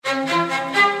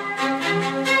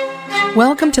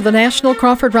Welcome to the National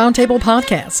Crawford Roundtable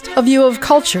Podcast, a view of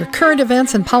culture, current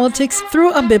events, and politics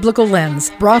through a biblical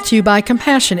lens. Brought to you by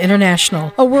Compassion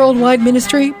International, a worldwide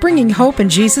ministry bringing hope and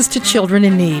Jesus to children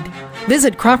in need.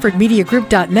 Visit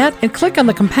CrawfordMediaGroup.net and click on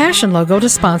the Compassion logo to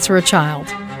sponsor a child.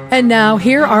 And now,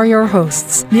 here are your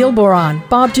hosts, Neil Boron,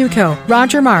 Bob Duco,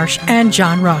 Roger Marsh, and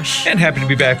John Rush. And happy to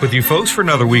be back with you folks for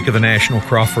another week of the National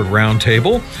Crawford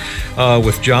Roundtable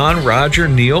with John, Roger,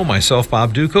 Neil, myself,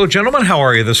 Bob Duco. Gentlemen, how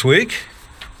are you this week?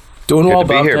 Doing well, Bob.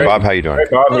 Good to be here, Bob. How you doing? Hey,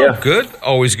 Bob, yeah. Good.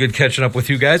 Always good catching up with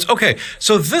you guys. Okay,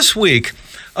 so this week,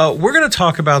 we're going to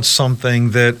talk about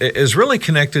something that is really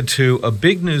connected to a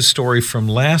big news story from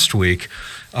last week,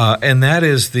 and that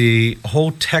is the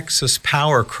whole Texas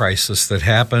power crisis that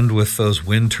happened with those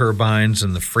wind turbines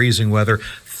and the freezing weather.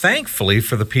 Thankfully,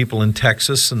 for the people in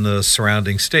Texas and the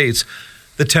surrounding states,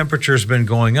 the temperature's been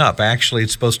going up. Actually,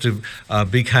 it's supposed to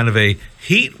be kind of a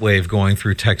heat wave going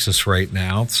through Texas right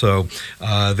now. So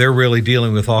they're really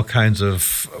dealing with all kinds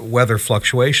of weather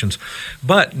fluctuations.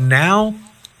 But now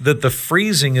that the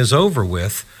freezing is over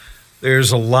with,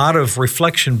 there's a lot of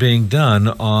reflection being done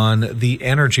on the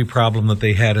energy problem that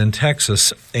they had in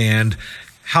Texas and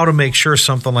how to make sure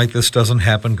something like this doesn't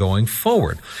happen going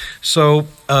forward. So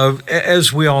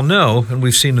as we all know, and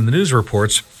we've seen in the news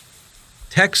reports,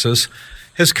 Texas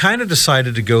has kind of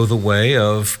decided to go the way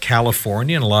of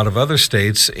California and a lot of other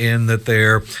states in that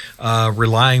they're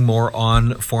relying more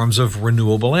on forms of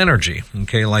renewable energy,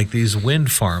 okay, like these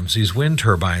wind farms, these wind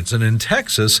turbines. And in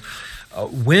Texas,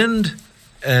 wind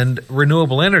and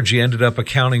renewable energy ended up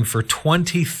accounting for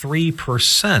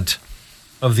 23%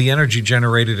 of the energy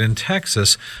generated in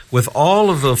Texas. With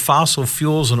all of the fossil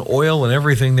fuels and oil and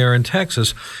everything there in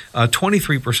Texas,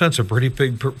 23% is a pretty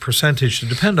big percentage to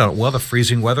depend on. Well, the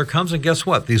freezing weather comes, and guess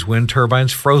what? These wind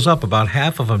turbines froze up. About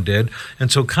half of them did,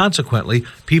 and so consequently,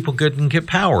 people couldn't get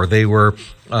power. They were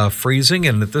freezing,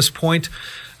 and at this point,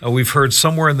 we've heard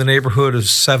somewhere in the neighborhood of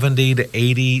 70 to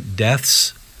 80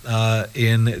 deaths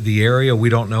in the area. We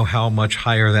don't know how much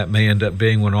higher that may end up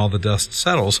being when all the dust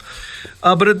settles.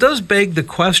 But it does beg the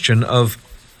question of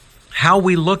how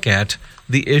we look at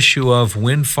the issue of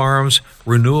wind farms,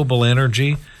 renewable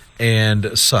energy,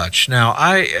 and such. Now,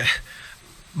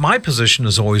 my position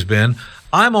has always been,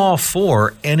 I'm all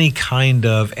for any kind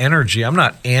of energy. I'm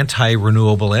not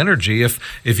anti-renewable energy. If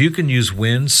you can use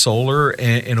wind, solar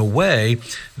in a way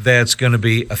that's going to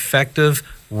be effective,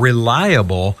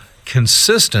 reliable,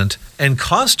 consistent, and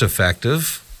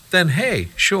cost-effective, then hey,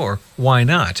 sure, why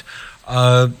not?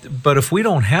 But if we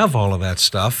don't have all of that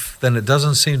stuff, then it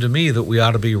doesn't seem to me that we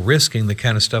ought to be risking the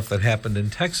kind of stuff that happened in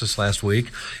Texas last week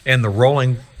and the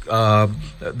rolling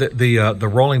the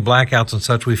rolling blackouts and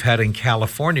such we've had in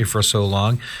California for so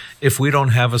long, if we don't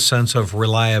have a sense of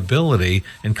reliability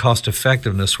and cost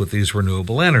effectiveness with these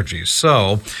renewable energies.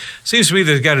 So seems to me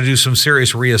they've got to do some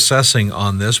serious reassessing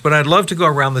on this, but I'd love to go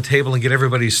around the table and get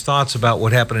everybody's thoughts about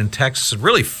what happened in Texas and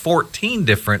really 14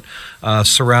 different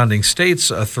surrounding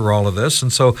states through all of this.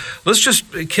 And so let's just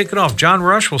kick it off. John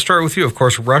Rush, we'll start with you. Of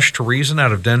course, Rush to Reason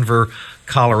out of Denver,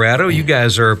 Colorado. You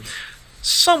guys are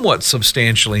somewhat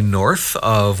substantially north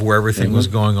of where everything was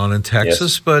going on in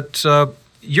Texas, but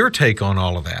your take on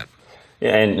all of that.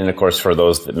 Yeah, and of course, for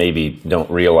those that maybe don't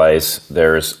realize,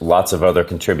 there's lots of other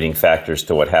contributing factors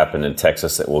to what happened in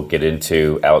Texas that we'll get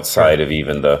into outside of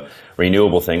even the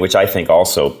renewable thing, which I think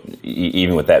also,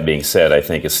 even with that being said, I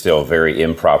think is still very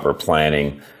improper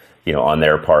planning, on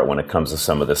their part when it comes to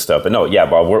some of this stuff. But no, yeah,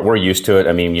 Bob, we're used to it.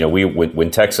 I mean, when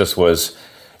Texas was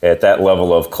at that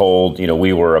level of cold,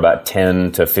 we were about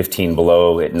 10 to 15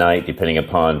 below at night, depending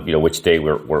upon, which day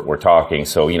we're talking.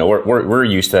 So, we're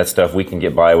used to that stuff. We can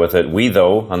get by with it. We,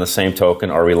 though, on the same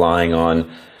token, are relying on,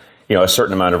 a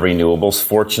certain amount of renewables.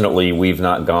 Fortunately, we've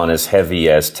not gone as heavy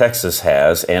as Texas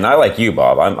has. And I, like you,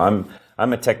 Bob,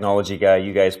 I'm a technology guy.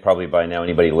 You guys probably by now,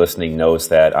 anybody listening knows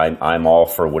that I'm all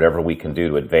for whatever we can do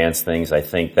to advance things. I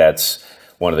think that's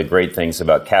one of the great things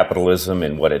about capitalism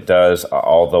and what it does,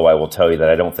 although I will tell you that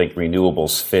I don't think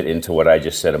renewables fit into what I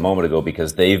just said a moment ago,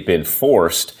 because they've been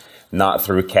forced, not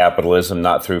through capitalism,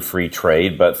 not through free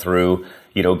trade, but through,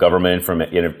 government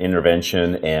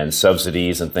intervention and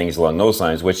subsidies and things along those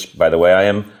lines, which, by the way, I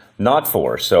am not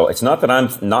for. So it's not that I'm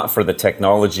not for the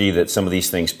technology that some of these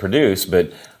things produce,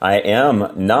 but I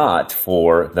am not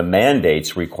for the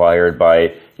mandates required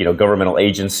by governmental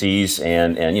agencies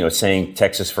and saying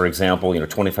Texas, for example,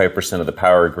 25% of the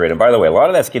power grid. And by the way, a lot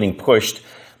of that's getting pushed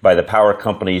by the power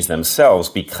companies themselves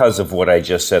because of what I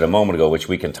just said a moment ago, which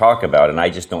we can talk about. And I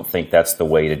just don't think that's the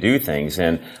way to do things.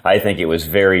 And I think it was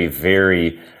very,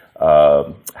 very,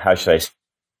 how should I say,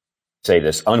 say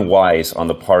this, unwise on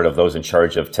the part of those in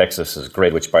charge of Texas's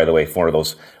grid, which, by the way, 4 of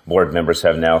those board members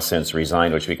have now since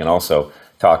resigned, which we can also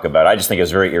talk about. I just think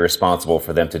it's very irresponsible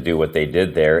for them to do what they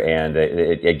did there. And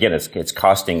again, it's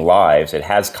costing lives. It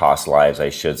has cost lives,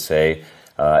 I should say,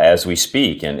 as we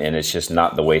speak. And it's just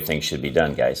not the way things should be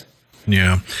done, guys.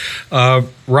 Yeah.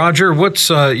 Roger,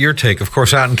 what's your take? Of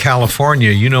course, out in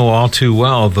California, you know all too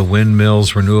well the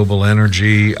windmills, renewable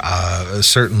energy,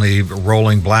 certainly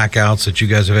rolling blackouts that you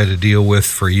guys have had to deal with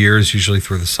for years, usually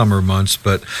through the summer months.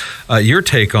 But your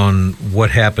take on what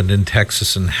happened in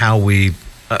Texas and how we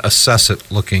assess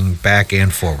it looking back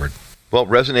and forward. Well,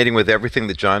 resonating with everything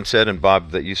that John said and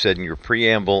Bob that you said in your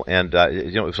preamble, and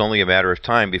it was only a matter of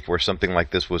time before something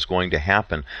like this was going to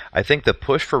happen. I think the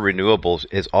push for renewables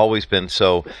has always been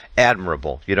so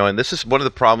admirable, and this is one of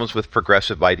the problems with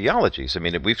progressive ideologies. I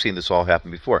mean, we've seen this all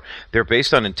happen before. They're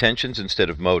based on intentions instead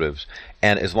of motives,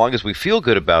 and as long as we feel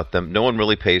good about them, no one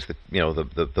really pays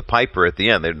the piper at the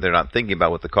end. They're not thinking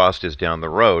about what the cost is down the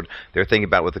road. They're thinking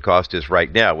about what the cost is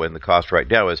right now. When the cost right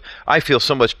now is, I feel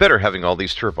so much better having all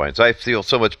these turbines. I feel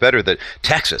so much better that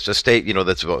Texas, a state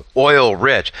that's oil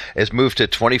rich, has moved to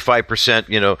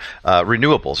 25%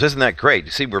 renewables. Isn't that great?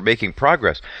 You see, we're making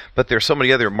progress, but there's so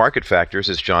many other market factors,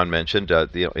 as John mentioned,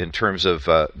 in terms of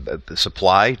the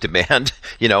supply, demand.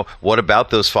 What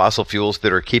about those fossil fuels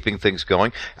that are keeping things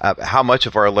going? How much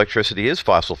of our electricity is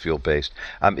fossil fuel based?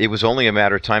 It was only a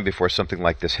matter of time before something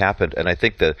like this happened, and I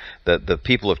think the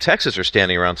people of Texas are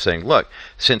standing around saying, look,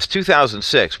 since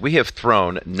 2006, we have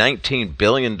thrown $19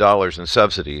 billion in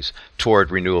subsidies toward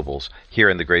renewables here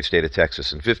in the great state of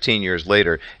Texas. And 15 years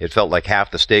later, it felt like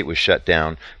half the state was shut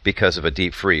down because of a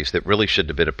deep freeze that really shouldn't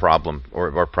have been a problem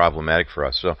or problematic for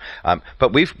us. So,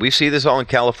 but we see this all in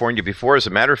California before. As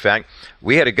a matter of fact,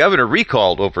 we had a governor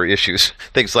recalled over issues,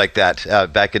 things like that,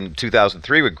 back in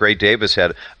 2003 when Gray Davis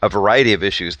had a variety of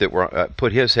issues that were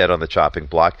put his head on the chopping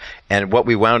block. And what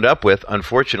we wound up with,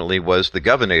 unfortunately, was the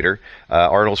governor,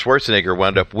 Arnold Schwarzenegger,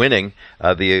 wound up winning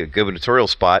the gubernatorial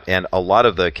spot, and a lot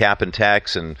of the cap and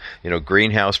tax and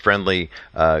greenhouse-friendly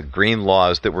green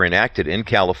laws that were enacted in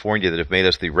California that have made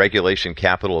us the regulation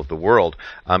capital of the world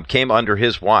came under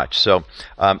his watch. So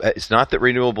it's not that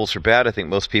renewables are bad. I think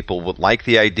most people would like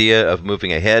the idea of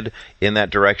moving ahead in that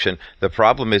direction. The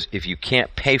problem is if you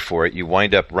can't pay for it, you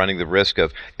wind up running the risk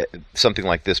of something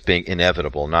like this being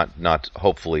inevitable, not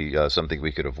hopefully something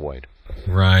we could avoid.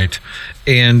 Right.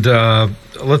 And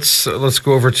let's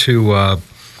go over to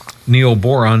Neil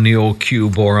Boron, Neil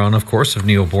Q. Boron, of course, of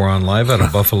Neil Boron Live out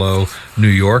of Buffalo, New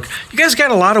York. You guys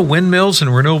got a lot of windmills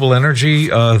and renewable energy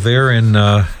there in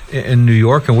New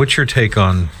York. And what's your take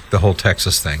on the whole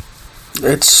Texas thing?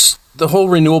 The whole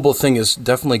renewable thing is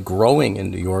definitely growing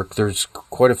in New York. There's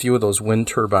quite a few of those wind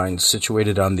turbines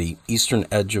situated on the eastern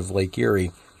edge of Lake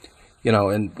Erie.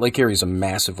 And Lake Erie is a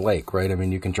massive lake, right? I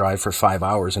mean, you can drive for 5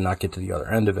 hours and not get to the other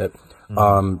end of it.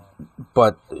 Mm-hmm.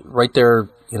 But right there,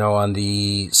 on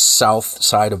the south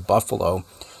side of Buffalo,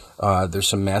 there's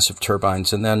some massive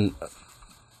turbines. And then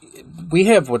we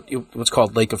have what's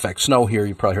called lake effect snow here.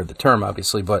 You probably heard the term,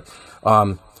 obviously. But,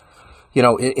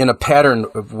 in a pattern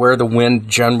of where the wind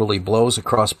generally blows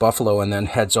across Buffalo and then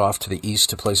heads off to the east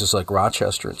to places like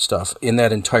Rochester and stuff, in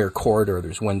that entire corridor,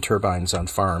 there's wind turbines on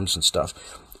farms and stuff.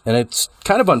 And it's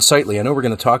kind of unsightly. I know we're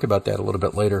going to talk about that a little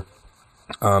bit later.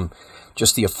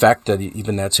 Just the effect that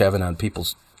even that's having on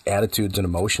people's attitudes and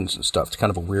emotions and stuff. It's kind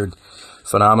of a weird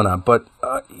phenomenon. But,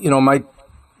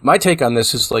 my take on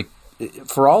this is like,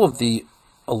 for all of the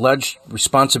alleged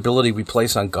responsibility we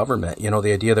place on government,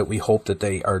 the idea that we hope that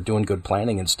they are doing good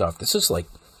planning and stuff, this is like,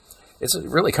 it's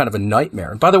really kind of a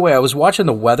nightmare. And by the way, I was watching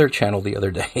the Weather Channel the other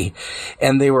day,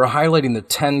 and they were highlighting the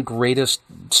 10 greatest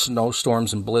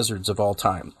snowstorms and blizzards of all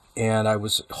time. And I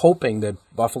was hoping that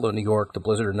Buffalo, New York, the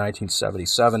blizzard of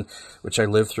 1977, which I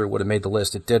lived through, would have made the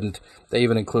list. It didn't. They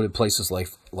even included places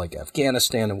like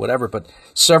Afghanistan and whatever. But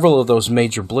several of those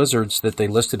major blizzards that they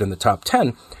listed in the top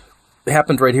 10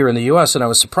 happened right here in the U.S. And I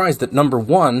was surprised that number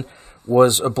one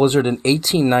was a blizzard in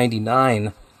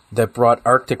 1899 that brought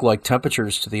Arctic-like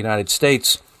temperatures to the United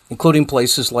States, including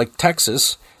places like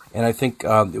Texas. And I think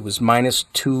it was minus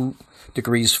 2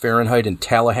 degrees Fahrenheit in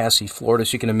Tallahassee, Florida.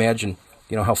 So you can imagine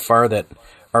how far that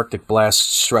Arctic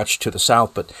blast stretched to the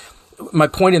south. But my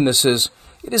point in this is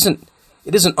it isn't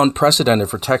unprecedented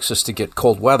for Texas to get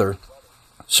cold weather.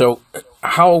 So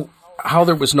how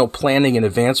there was no planning in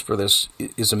advance for this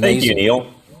is amazing. Thank you,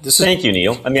 Neil. Thank you,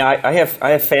 Neil. I mean, I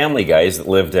have family guys that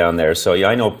live down there, so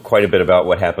I know quite a bit about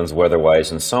what happens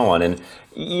weather-wise and so on. And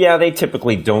yeah, they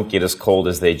typically don't get as cold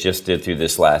as they just did through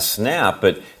this last snap.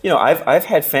 But I've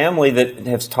had family that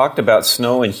has talked about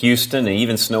snow in Houston and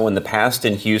even snow in the past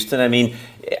in Houston. I mean,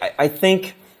 I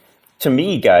think, to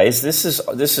me, guys, this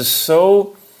is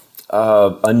so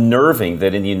unnerving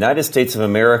that in the United States of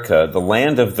America, the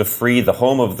land of the free, the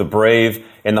home of the brave,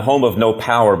 and the home of no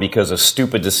power because of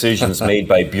stupid decisions made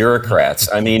by bureaucrats.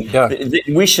 I mean,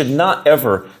 we should not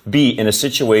ever be in a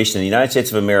situation in the United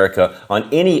States of America on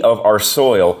any of our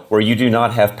soil where you do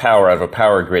not have power out of a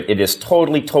power grid. It is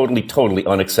totally, totally, totally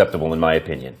unacceptable, in my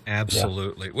opinion.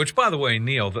 Absolutely. Yeah. Which, by the way,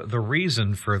 Neil, the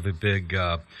reason for the big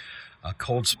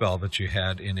cold spell that you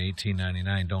had in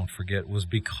 1899, don't forget, was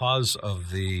because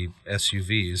of the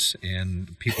SUVs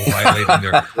and people violating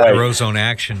their ozone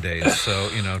action days. So,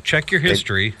 check your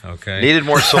history, okay? Needed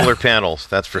more solar panels,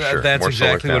 that's for sure. That's more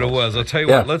exactly what it was. I'll tell you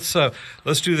what, let's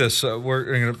do this. We're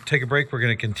going to take a break. We're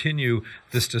going to continue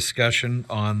this discussion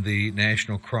on the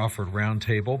National Crawford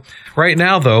Roundtable. Right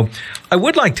now, though, I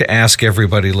would like to ask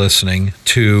everybody listening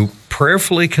to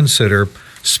prayerfully consider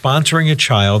sponsoring a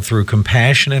child through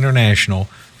Compassion International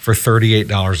for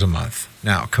 $38 a month.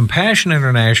 Now, Compassion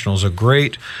International is a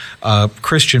great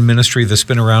Christian ministry that's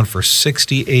been around for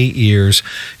 68 years,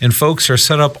 and folks are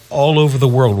set up all over the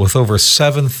world with over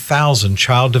 7,000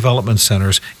 child development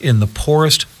centers in the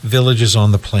poorest villages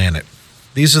on the planet.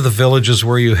 These are the villages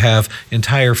where you have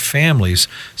entire families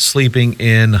sleeping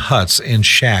in huts, in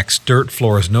shacks, dirt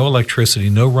floors, no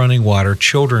electricity, no running water,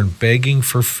 children begging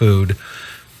for food.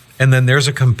 And then there's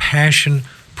a compassion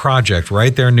project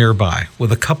right there nearby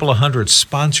with a couple of hundred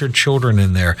sponsored children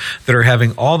in there that are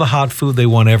having all the hot food they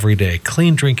want every day,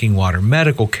 clean drinking water,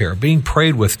 medical care, being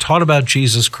prayed with, taught about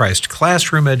Jesus Christ,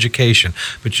 classroom education.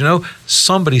 But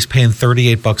somebody's paying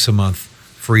 $38 a month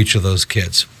for each of those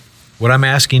kids. What I'm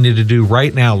asking you to do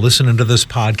right now, listening to this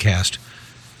podcast,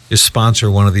 is sponsor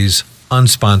one of these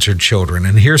unsponsored children.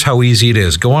 And here's how easy it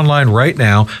is. Go online right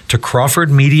now to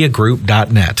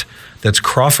CrawfordMediaGroup.net. That's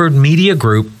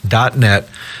CrawfordMediaGroup.net,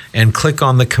 and click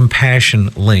on the Compassion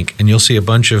link, and you'll see a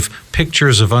bunch of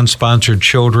pictures of unsponsored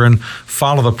children.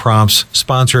 Follow the prompts,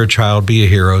 sponsor a child, be a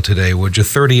hero today, would you?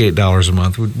 $38 a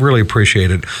month. We'd really appreciate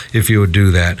it if you would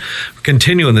do that. We're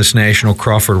continuing this National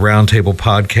Crawford Roundtable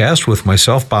podcast with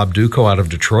myself, Bob Duco, out of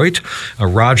Detroit,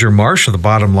 Roger Marsh of The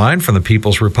Bottom Line from the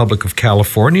People's Republic of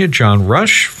California, John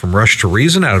Rush from Rush to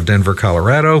Reason out of Denver,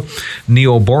 Colorado,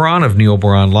 Neil Boron of Neil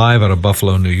Boron Live out of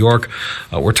Buffalo, New York.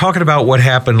 We're talking about what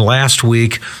happened last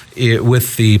week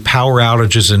with the power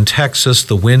outages in Texas,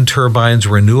 the wind turbines,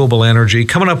 renewable energy.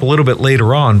 Coming up a little bit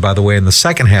later on, by the way, in the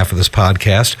second half of this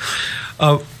podcast,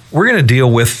 we're going to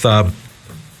deal with,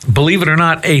 believe it or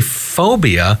not, a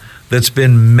phobia that's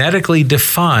been medically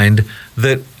defined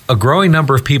that a growing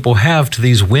number of people have to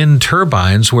these wind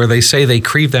turbines, where they say they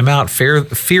creep them out, fear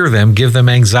them, give them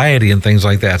anxiety and things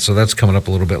like that. So that's coming up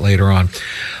a little bit later on.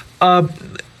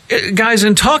 Guys,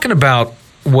 in talking about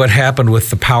what happened with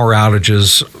the power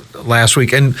outages last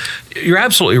week, and you're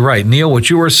absolutely right, Neil, what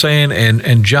you were saying,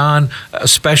 and John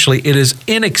especially, it is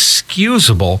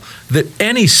inexcusable that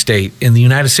any state in the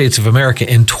United States of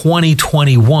America in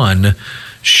 2021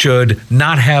 should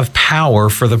not have power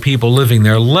for the people living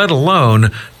there, let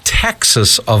alone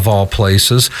Texas of all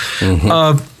places.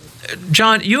 Mm-hmm.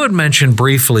 John, you had mentioned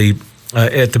briefly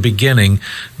at the beginning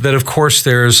that, of course,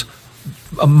 there's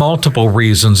multiple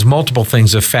reasons, multiple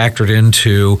things have factored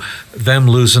into them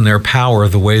losing their power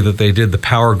the way that they did, the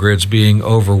power grids being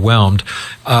overwhelmed.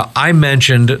 I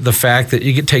mentioned the fact that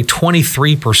you could take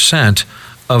 23%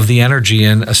 of the energy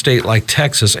in a state like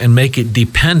Texas and make it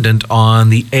dependent on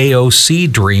the AOC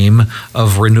dream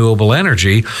of renewable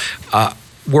energy.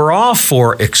 We're all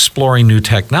for exploring new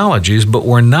technologies, but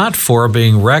we're not for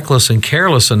being reckless and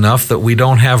careless enough that we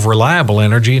don't have reliable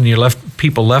energy and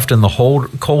people left in the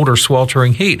cold or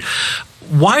sweltering heat.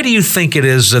 Why do you think it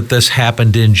is that this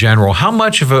happened in general? How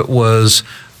much of it was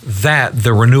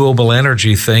the renewable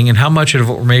energy thing, and how much of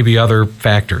it were maybe other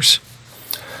factors?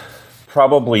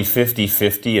 Probably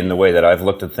 50-50 in the way that I've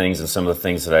looked at things and some of the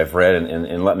things that I've read,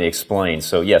 and let me explain.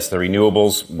 So yes, the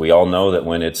renewables, we all know that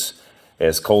when it's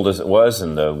as cold as it was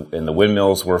and the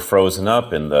windmills were frozen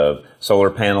up and the solar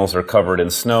panels are covered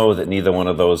in snow, that neither one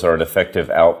of those are an effective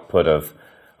output of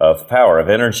power, of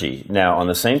energy. Now, on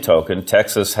the same token,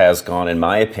 Texas has gone, in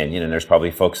my opinion, and there's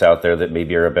probably folks out there that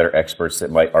maybe are better experts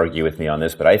that might argue with me on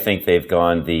this, but I think they've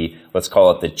gone the, let's call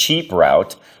it the cheap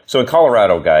route. So in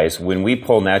Colorado, guys, when we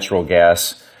pull natural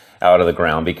gas out of the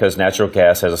ground, because natural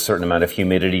gas has a certain amount of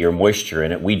humidity or moisture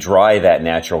in it, we dry that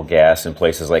natural gas in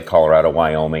places like Colorado,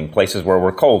 Wyoming, places where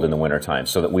we're cold in the wintertime,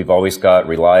 so that we've always got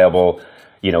reliable,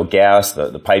 gas.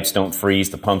 The pipes don't freeze,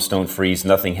 the pumps don't freeze,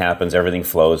 nothing happens, everything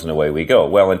flows, and away we go.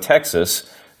 Well, in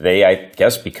Texas, they, I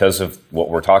guess because of what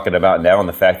we're talking about now and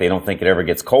the fact they don't think it ever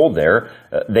gets cold there,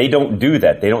 they don't do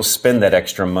that. They don't spend that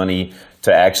extra money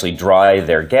to actually dry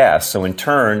their gas. So in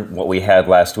turn, what we had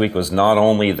last week was not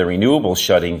only the renewables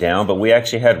shutting down, but we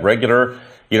actually had regular,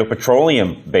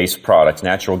 petroleum-based products,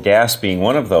 natural gas being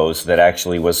one of those that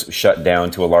actually was shut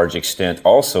down to a large extent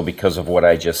also because of what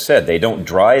I just said. They don't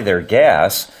dry their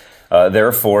gas,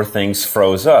 therefore things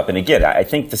froze up. And again, I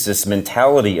think this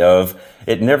mentality of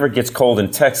it never gets cold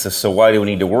in Texas, so why do we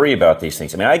need to worry about these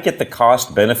things? I mean, I get the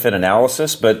cost-benefit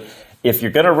analysis, but if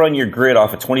you're going to run your grid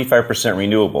off of 25%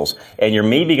 renewables, and you're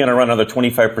maybe going to run another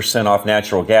 25% off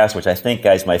natural gas, which I think,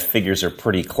 guys, my figures are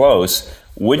pretty close,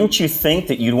 wouldn't you think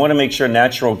that you'd want to make sure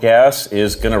natural gas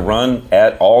is going to run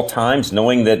at all times,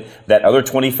 knowing that that other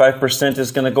 25%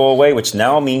 is going to go away, which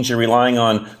now means you're relying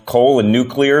on coal and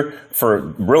nuclear for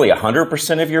really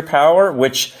 100% of your power,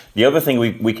 which the other thing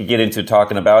we could get into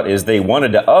talking about is they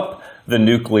wanted to up the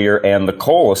nuclear and the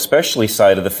coal, especially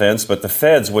side of the fence, but the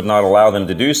feds would not allow them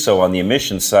to do so on the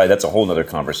emissions side. That's a whole other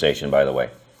conversation, by the way.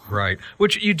 Right.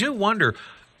 Which you do wonder,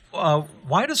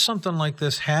 why does something like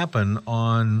this happen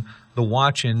on the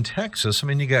watch in Texas? I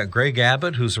mean, you got Greg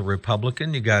Abbott, who's a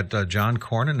Republican. You got John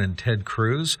Cornyn and Ted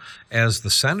Cruz as the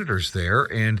senators there.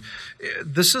 And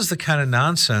this is the kind of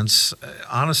nonsense,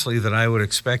 honestly, that I would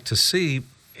expect to see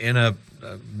in a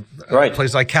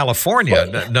place like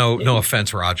California. No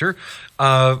offense, Roger.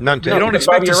 None. You don't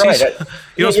expect to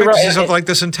see something like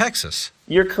this in Texas.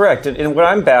 You're correct. And what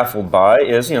I'm baffled by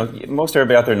is, most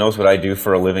everybody out there knows what I do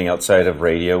for a living outside of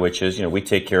radio, which is, we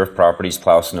take care of properties,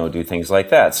 plow snow, do things like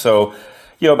that. So,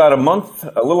 about a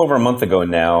little over a month ago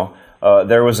now,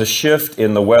 there was a shift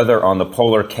in the weather on the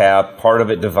polar cap. Part of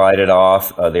it divided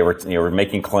off. They were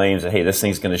making claims that, hey, this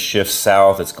thing's going to shift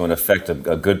south. It's going to affect a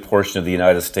good portion of the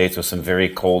United States with some very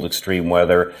cold, extreme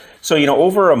weather. So,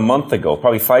 over a month ago,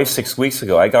 probably 5-6 weeks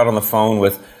ago, I got on the phone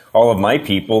with all of my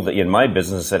people in my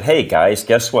business and said, hey, guys,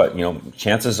 guess what?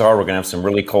 Chances are we're going to have some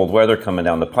really cold weather coming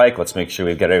down the pike. Let's make sure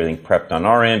we've got everything prepped on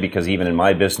our end, because even in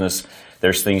my business,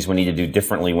 there's things we need to do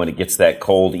differently when it gets that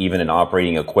cold, even in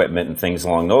operating equipment and things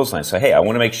along those lines. So, hey, I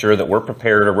want to make sure that we're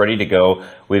prepared or ready to go.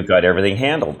 We've got everything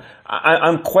handled.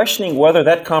 I'm questioning whether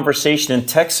that conversation in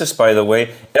Texas, by the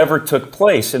way, ever took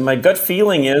place. And my gut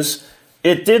feeling is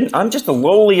it didn't. I'm just a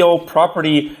lowly old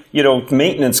property,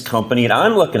 maintenance company, and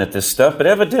I'm looking at this stuff. But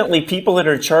evidently people that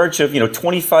are in charge of,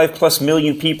 25 plus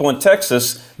million people in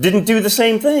Texas didn't do the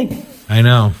same thing. I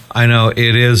know.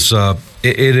 It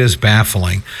is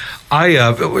baffling.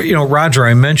 Roger,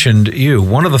 I mentioned you.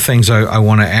 One of the things I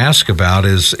want to ask about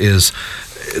is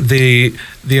the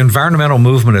environmental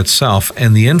movement itself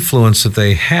and the influence that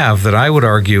they have, that I would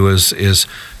argue is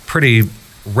pretty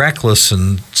reckless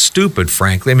and stupid,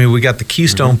 frankly. I mean, we got the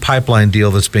Keystone Pipeline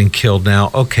deal that's being killed now.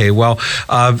 Okay, well,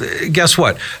 guess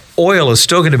what? Oil is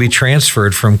still going to be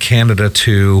transferred from Canada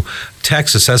to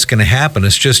Texas. That's going to happen.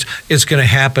 It's going to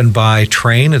happen by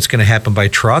train. It's going to happen by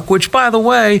truck, which, by the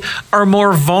way, are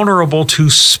more vulnerable to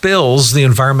spills. The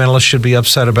environmentalists should be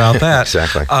upset about that.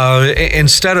 Exactly.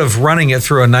 Instead of running it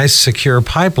through a nice, secure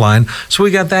pipeline. So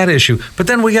we got that issue. But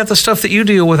then we got the stuff that you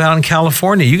deal with out in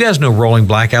California. You guys know rolling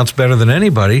blackouts better than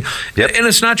anybody. Yep. And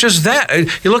it's not just that.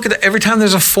 You look at every time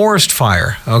there's a forest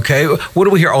fire, okay, what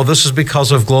do we hear? Oh, this is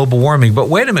because of global warming. But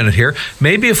wait a minute here.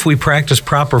 Maybe if we practice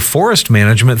proper forest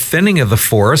management, thinning of the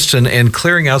forests and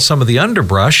clearing out some of the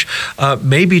underbrush,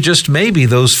 maybe, just maybe,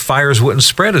 those fires wouldn't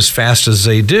spread as fast as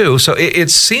they do. So it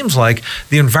seems like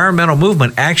the environmental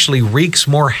movement actually wreaks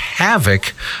more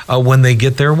havoc when they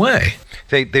get their way.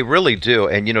 They really do.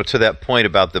 And, to that point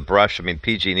about the brush, I mean,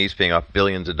 PG&E's paying off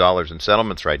billions of dollars in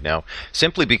settlements right now,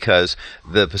 simply because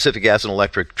the Pacific Gas and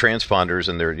Electric transponders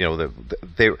and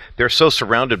they're so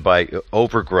surrounded by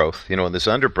overgrowth, in this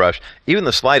underbrush, even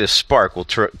the slightest spark will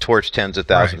torch tens of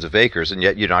thousands of acres, and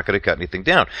yet you're not going to cut anything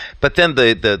down. But then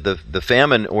the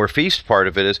famine or feast part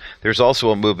of it is there's also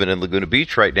a movement in Laguna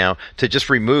Beach right now to just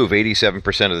remove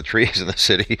 87% of the trees in the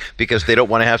city because they don't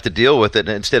want to have to deal with it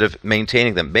instead of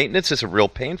maintaining them. Maintenance is a real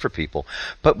pain for people.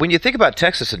 But when you think about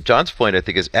Texas, and John's point I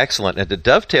think is excellent, and to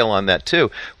dovetail on that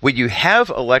too, when you have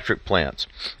electric plants,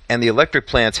 and the electric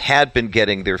plants had been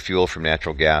getting their fuel from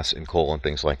natural gas and coal and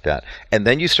things like that, and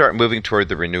then you start moving toward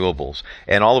the renewables,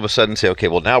 and all of a sudden say, okay,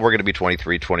 well, now we're going to be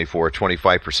 23, 24,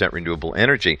 25% renewable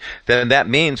energy, then that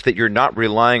means that you're not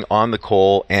relying on the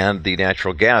coal and the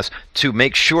natural gas to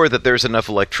make sure that there's enough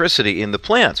electricity in the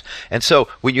plants. And so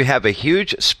when you have a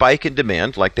huge spike in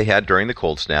demand, like they had during the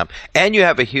cold snap, and you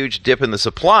have a huge dip in the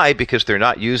supply because they're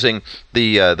not using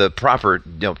the proper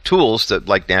tools that,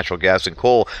 like natural gas and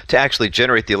coal, to actually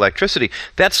generate the electricity,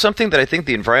 that's something that I think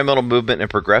the environmental movement and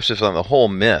progressives on the whole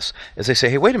miss, is they say,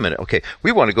 hey, wait a minute, okay,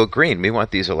 we want to go green, we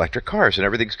want these electric cars, and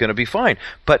everything's going to be fine,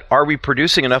 but are we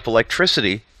producing enough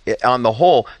electricity on the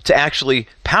whole to actually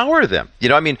power them.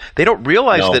 I mean, they don't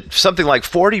realize that something like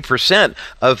 40%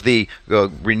 of the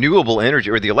renewable energy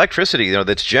or the electricity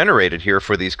that's generated here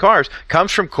for these cars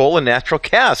comes from coal and natural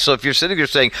gas. So if you're sitting there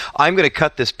saying, I'm going to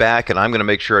cut this back and I'm going to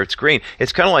make sure it's green,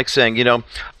 it's kind of like saying,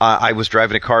 I was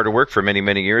driving a car to work for many,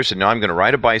 many years, and now I'm going to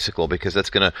ride a bicycle because that's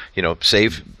going to,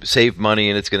 save money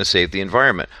and it's going to save the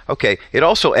environment. Okay, it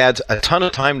also adds a ton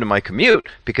of time to my commute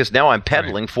because now I'm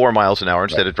pedaling 4 miles an hour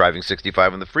instead of driving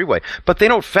 65 on the freeway. But they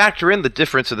don't factor in the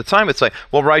difference of the time. It's like,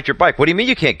 well, ride your bike. What do you mean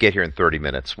you can't get here in 30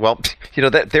 minutes? Well,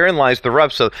 therein lies the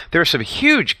rub. So there are some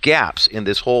huge gaps in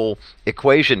this whole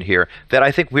equation here that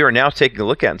I think we are now taking a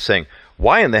look at and saying,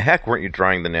 why in the heck weren't you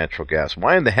drying the natural gas?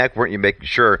 Why in the heck weren't you making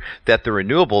sure that the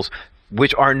renewables,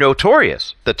 which are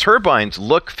notorious, the turbines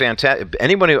look fantastic.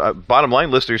 Anybody, bottom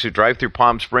line listeners who drive through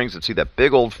Palm Springs and see that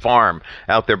big old farm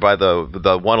out there by the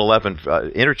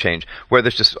 111 interchange where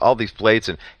there's just all these blades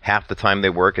and half the time they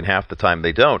work and half the time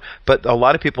they don't. But a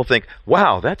lot of people think,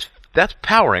 wow, that's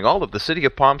powering all of the city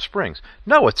of Palm Springs.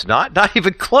 No, it's not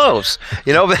even close.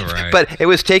 But it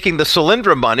was taking the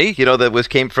Solyndra money, that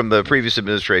came from the previous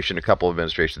administration, a couple of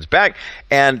administrations back,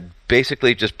 and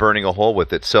basically just burning a hole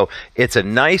with it. So it's a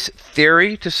nice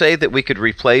theory to say that we could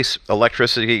replace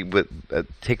electricity with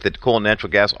take the coal and natural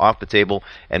gas off the table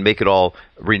and make it all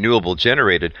renewable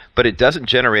generated, but it doesn't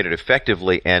generate it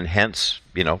effectively, and hence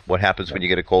what happens when you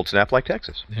get a cold snap like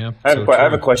Texas. Yeah, I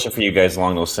have a question for you guys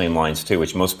along those same lines too,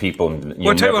 which most people do me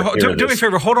a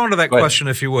favor, hold on to that question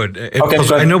if you would. Because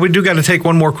I know we do got to take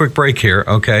one more quick break here,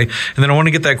 okay? And then I want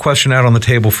to get that question out on the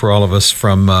table for all of us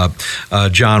from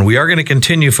John. We are going to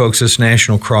continue, folks, this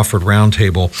National Crawford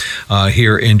Roundtable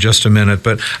here in just a minute,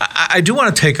 but I do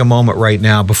want to take a moment right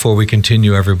now before we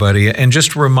continue, everybody, and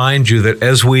just remind you that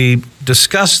as we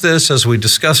discuss this, as we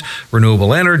discuss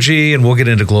renewable energy, and we'll get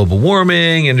into global warming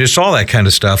and just all that kind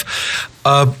of stuff,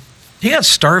 you got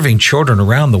starving children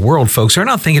around the world, folks. They're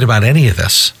not thinking about any of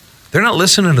this. They're not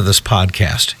listening to this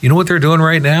podcast. You know what they're doing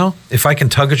right now? If I can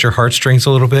tug at your heartstrings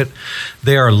a little bit,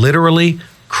 they are literally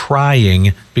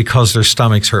crying because their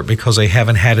stomachs hurt, because they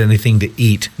haven't had anything to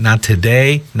eat. Not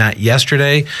today, not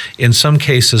yesterday. In some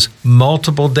cases,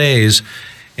 multiple days.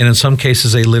 And in some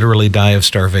cases, they literally die of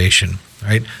starvation.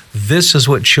 Right? This is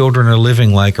what children are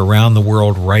living like around the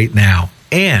world right now.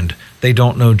 And they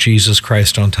don't know Jesus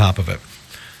Christ on top of it.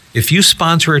 If you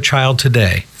sponsor a child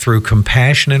today through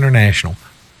Compassion International,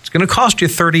 it's going to cost you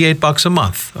 $38 a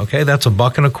month. Okay, that's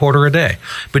 $1.25 a day.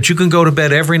 But you can go to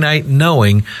bed every night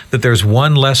knowing that there's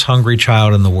one less hungry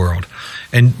child in the world.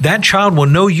 And that child will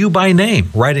know you by name,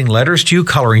 writing letters to you,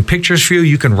 coloring pictures for you.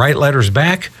 You can write letters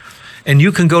back. And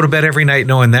you can go to bed every night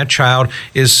knowing that child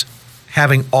is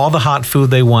having all the hot food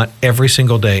they want every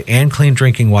single day, and clean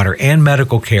drinking water, and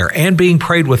medical care, and being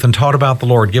prayed with and taught about the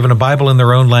Lord, given a Bible in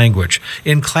their own language,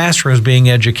 in classrooms being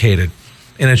educated.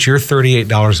 And it's your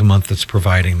 $38 a month that's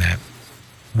providing that.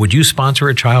 Would you sponsor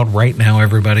a child right now,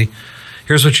 everybody?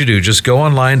 Here's what you do. Just go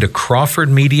online to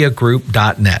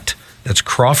crawfordmediagroup.net. That's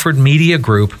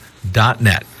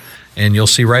crawfordmediagroup.net. And you'll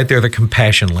see right there the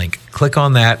Compassion link. Click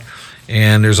on that,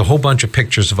 and there's a whole bunch of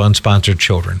pictures of unsponsored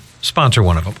children. Sponsor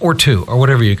one of them, or two, or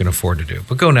whatever you can afford to do.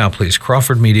 But go now, please,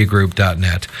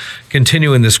 crawfordmediagroup.net.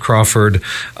 Continuing this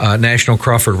National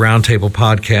Crawford Roundtable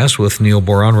podcast with Neil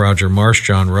Boron, Roger Marsh,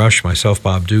 John Rush, myself,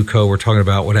 Bob Duco. We're talking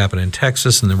about what happened in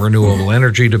Texas and the renewable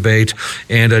energy debate.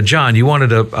 And John, you wanted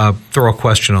to throw a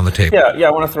question on the table. Yeah,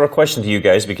 I want to throw a question to you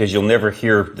guys because you'll never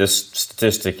hear this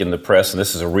statistic in the press, and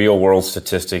this is a real-world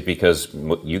statistic because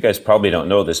you guys probably don't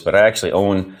know this, but I actually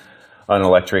own an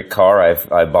electric car.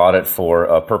 I bought it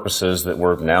for purposes that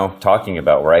we're now talking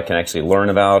about, where I can actually learn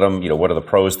about them. What are the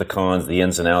pros, the cons, the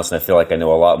ins and outs, and I feel like I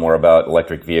know a lot more about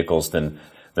electric vehicles than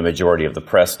the majority of the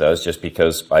press does, just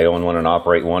because I own one and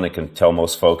operate one and can tell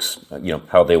most folks,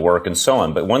 how they work and so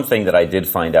on. But one thing that I did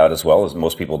find out as well, as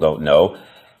most people don't know,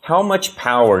 how much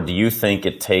power do you think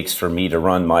it takes for me to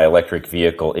run my electric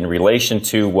vehicle in relation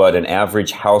to what an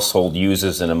average household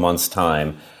uses in a month's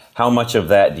time? How much of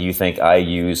that do you think I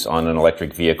use on an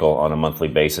electric vehicle on a monthly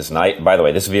basis? And by the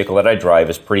way, this vehicle that I drive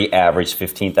is pretty average,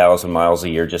 15,000 miles a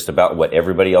year, just about what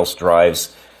everybody else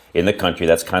drives in the country.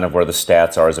 That's kind of where the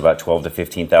stats are, is about 12 to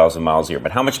 15,000 miles a year.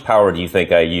 But how much power do you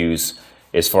think I use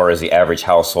as far as the average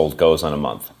household goes on a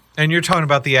month? And you're talking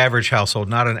about the average household,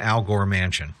 not an Al Gore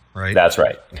mansion, right? That's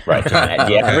right. Right.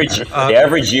 The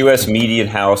average U.S. median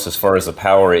house, as far as the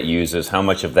power it uses, how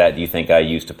much of that do you think I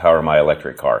use to power my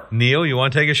electric car? Neil, you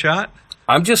want to take a shot?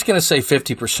 I'm just going to say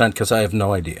 50% because I have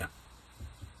no idea.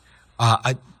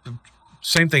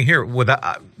 Same thing here.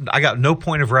 I got no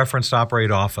point of reference to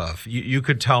operate off of. You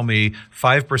could tell me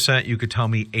 5%, you could tell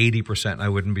me 80%, and I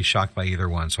wouldn't be shocked by either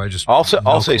one. So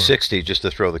I'll say 60 just to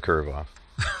throw the curve off.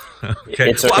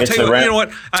 Okay. I'll tell you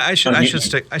what. I should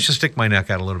stick my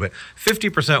neck out a little bit.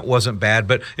 50% wasn't bad,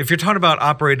 but if you're talking about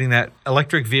operating that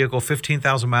electric vehicle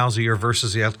 15,000 miles a year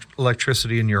versus the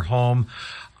electricity in your home,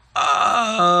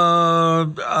 a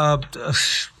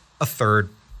third,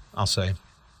 I'll say.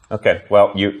 Okay.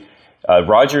 Well,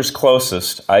 Roger's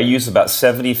closest. I use about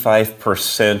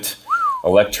 75%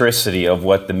 electricity of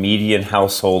what the median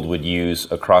household would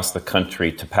use across the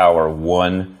country to power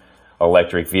one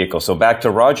electric vehicle. So back to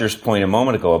Roger's point a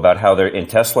moment ago about how and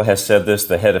Tesla has said this,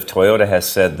 the head of Toyota has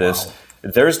said this, wow.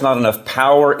 There's not enough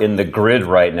power in the grid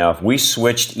right now. If we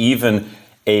switched even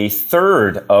a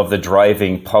third of the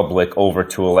driving public over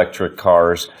to electric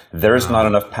cars, there's not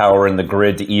enough power in the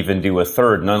grid to even do a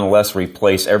third, nonetheless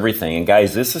replace everything. And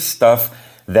guys, this is stuff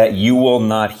that you will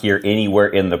not hear anywhere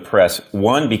in the press.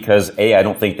 One, because A, I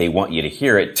don't think they want you to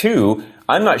hear it. Two,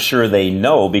 I'm not sure they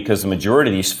know, because the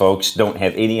majority of these folks don't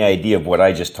have any idea of what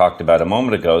I just talked about a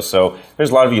moment ago. So there's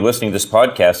a lot of you listening to this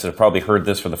podcast that have probably heard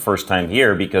this for the first time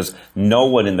here, because no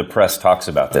one in the press talks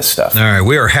about this stuff. All right,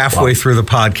 we are halfway through the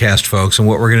podcast, folks, and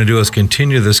what we're going to do is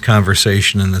continue this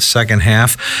conversation in the second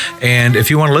half. And if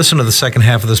you want to listen to the second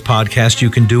half of this podcast, you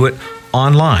can do it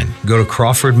online. Go to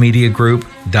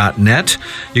CrawfordMediaGroup.net.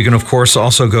 You can, of course,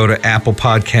 also go to Apple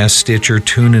Podcasts, Stitcher,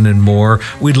 TuneIn, and more.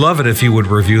 We'd love it if you would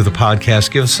review the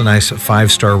podcast. Give us a nice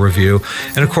 5-star review.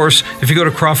 And, of course, if you go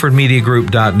to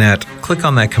CrawfordMediaGroup.net, click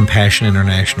on that Compassion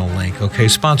International link. Okay,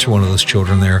 sponsor one of those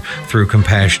children there through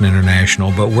Compassion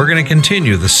International. But we're going to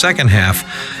continue the second half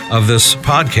of this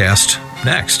podcast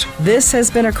next. This has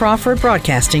been a Crawford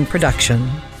Broadcasting production.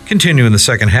 Continue in the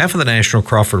second half of the National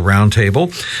Crawford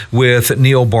Roundtable with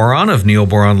Neil Boron of Neil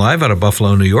Boron Live out of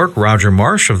Buffalo, New York, Roger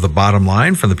Marsh of The Bottom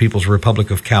Line from the People's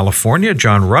Republic of California,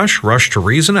 John Rush to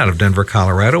Reason out of Denver,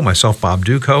 Colorado, myself, Bob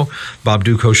Duco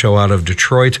Show out of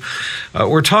Detroit.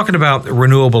 We're talking about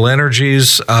renewable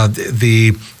energies,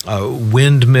 the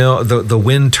windmill, the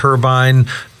wind turbine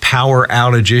power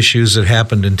outage issues that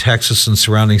happened in Texas and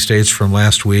surrounding states from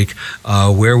last week,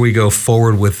 where we go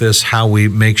forward with this, how we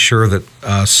make sure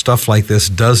that stuff like this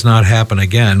does not happen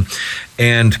again.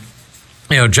 And,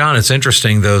 John, it's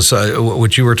interesting, those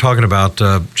what you were talking about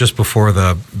just before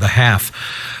the half.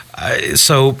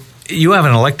 So you have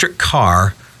an electric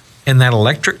car, and that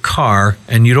electric car,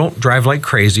 and you don't drive like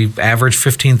crazy, average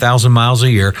 15,000 miles a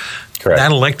year. Correct.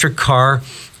 That electric car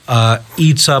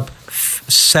eats up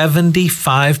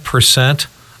 75%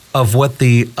 of what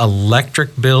the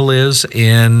electric bill is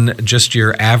in just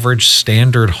your average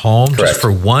standard home. Correct. Just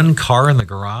for one car in the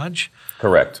garage?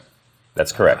 Correct.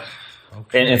 That's correct.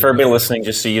 Okay. And for everybody listening,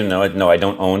 just so you know, no, I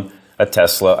don't own a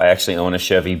Tesla. I actually own a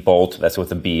Chevy Bolt. That's with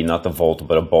a B, not the Volt,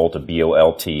 but a Bolt, a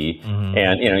Bolt. Mm-hmm.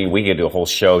 And, we could do a whole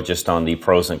show just on the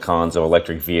pros and cons of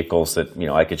electric vehicles that,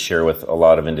 I could share with a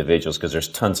lot of individuals, because there's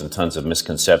tons and tons of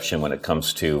misconception when it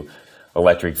comes to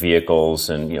electric vehicles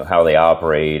and how they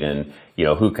operate, and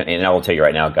who can. And I will tell you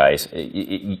right now, guys,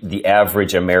 the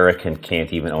average American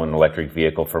can't even own an electric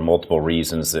vehicle for multiple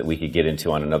reasons that we could get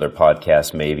into on another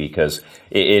podcast, maybe, because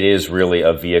it is really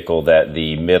a vehicle that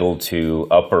the middle to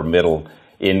upper middle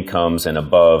incomes and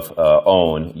above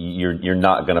own. You're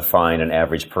not going to find an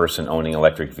average person owning an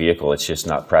electric vehicle. It's just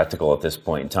not practical at this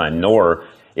point in time, nor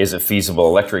is it feasible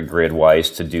electric grid wise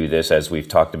to do this, as we've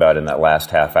talked about in that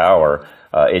last half hour.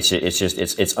 It's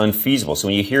unfeasible. So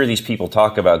when you hear these people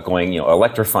talk about going,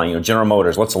 electrifying, General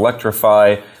Motors, let's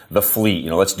electrify the fleet,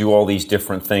 let's do all these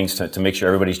different things to make sure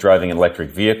everybody's driving an electric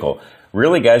vehicle.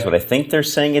 Really, guys, what I think they're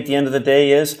saying at the end of the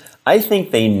day is, I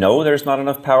think they know there's not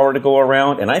enough power to go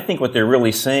around. And I think what they're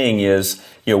really saying is,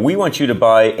 we want you to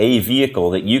buy a vehicle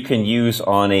that you can use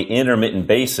on an intermittent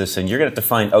basis, and you're going to have to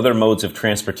find other modes of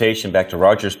transportation. Back to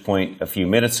Roger's point a few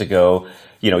minutes ago,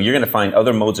 you're going to find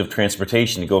other modes of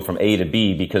transportation to go from A to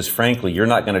B, because frankly, you're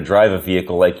not going to drive a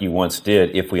vehicle like you once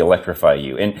did if we electrify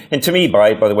you. And to me,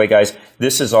 by the way, guys,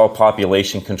 this is all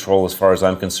population control as far as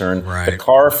I'm concerned. Right. The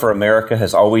car for America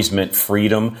has always meant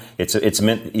freedom. It's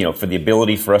meant, for the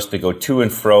ability for us to go to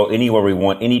and fro anywhere we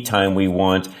want, anytime we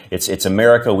want. It's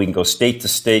America. We can go state to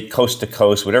state, coast to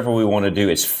coast, whatever we want to do.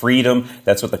 It's freedom.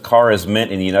 That's what the car has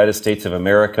meant in the United States of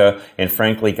America. And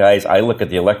frankly, guys, I look at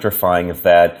the electrifying of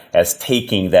that as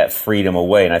taking that freedom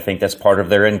away, and I think that's part of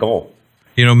their end goal.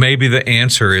 Maybe the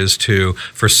answer is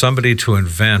for somebody to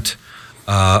invent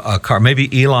a car.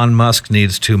 Maybe Elon Musk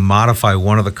needs to modify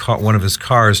one of his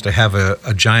cars to have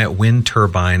a giant wind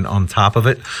turbine on top of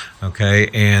it, okay,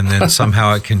 and then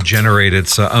somehow it can generate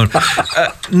its own.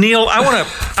 Neil, I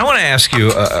want to ask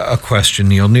you a question.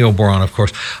 Neil Boron, of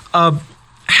course.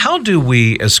 How do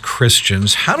we, as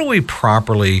Christians,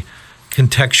 properly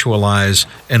contextualize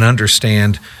and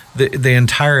understand the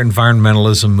entire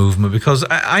environmentalism movement? Because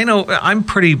I know I'm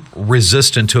pretty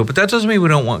resistant to it, but that doesn't mean we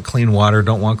don't want clean water,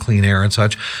 don't want clean air and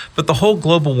such. But the whole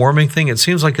global warming thing, it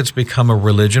seems like it's become a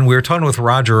religion. We were talking with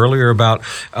Roger earlier about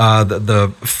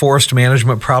the forest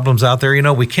management problems out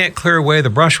there. We can't clear away the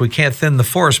brush. We can't thin the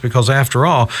forest because, after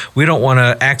all, we don't want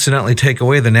to accidentally take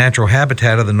away the natural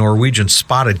habitat of the Norwegian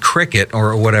spotted cricket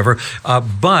or whatever.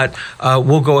 But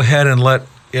we'll go ahead and let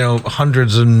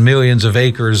hundreds and millions of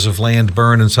acres of land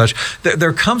burn and such.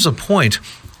 There comes a point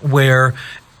where,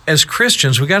 as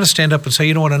Christians, we got to stand up and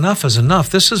say, what, enough is enough.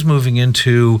 This is moving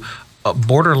into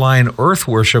borderline earth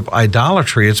worship,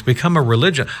 idolatry. It's become a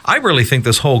religion. I really think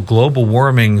this whole global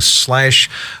warming /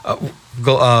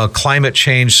 climate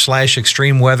change /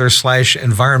 extreme weather /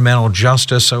 environmental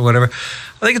justice or whatever,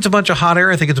 I think it's a bunch of hot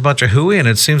air. I think it's a bunch of hooey, and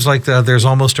it seems like there's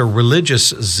almost a religious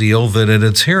zeal that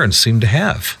its adherents seem to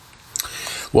have.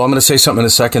 Well, I'm going to say something in a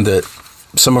second that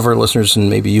some of our listeners and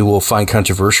maybe you will find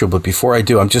controversial, but before I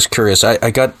do, I'm just curious. I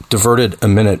got diverted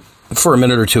for a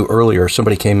minute or two earlier.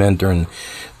 Somebody came in during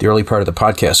the early part of the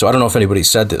podcast, so I don't know if anybody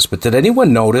said this, but did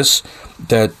anyone notice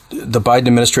that the Biden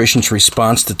administration's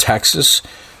response to Texas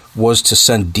was to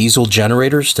send diesel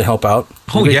generators to help out?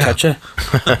 Catch it?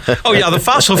 Oh, yeah, the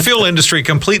fossil fuel industry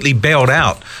completely bailed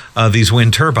out these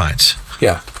wind turbines.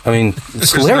 Yeah, I mean,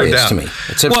 it's hilarious to me.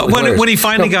 It's hilarious. When he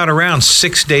finally got around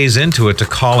 6 days into it to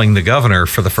calling the governor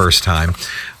for the first time,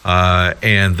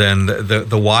 and then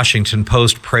the Washington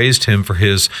Post praised him for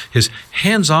his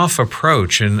hands-off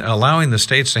approach in allowing the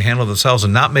states to handle themselves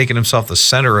and not making himself the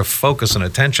center of focus and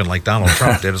attention like Donald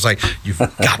Trump did. It's like, you've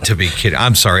got to be kidding.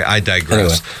 I'm sorry, I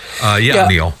digress. Anyway.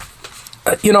 Neil.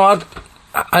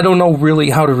 I don't know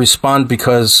really how to respond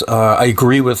because I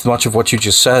agree with much of what you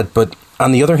just said, but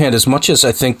on the other hand, as much as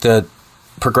I think that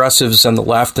progressives and the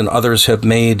left and others have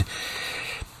made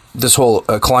this whole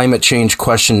climate change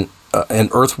question an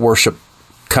earth worship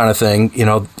kind of thing,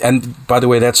 and by the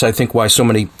way, that's, I think, why so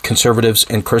many conservatives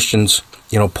and Christians,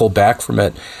 pull back from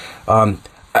it.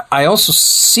 I also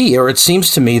see, or it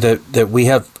seems to me, that we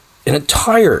have an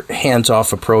entire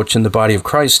hands-off approach in the body of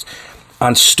Christ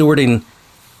on stewarding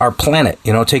our planet,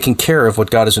 taking care of what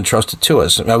God has entrusted to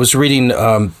us. I was reading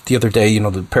the other day,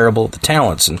 the parable of the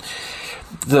talents, and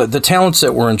the talents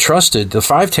that were entrusted, the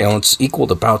 5 talents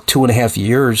equaled about 2.5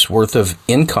 years worth of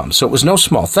income. So it was no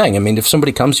small thing. I mean, if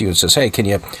somebody comes to you and says, "Hey, can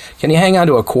you hang on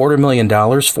to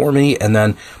 $250,000 for me?" And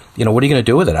then, what are you going to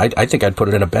do with it? I think I'd put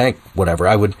it in a bank, whatever.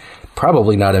 I would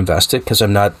probably not invest it because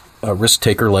I'm not a risk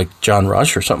taker like John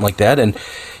Rush or something like that. And,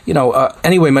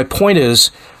 anyway, my point is,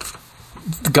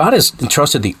 God has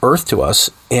entrusted the earth to us,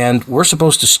 and we're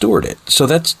supposed to steward it. So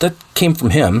that came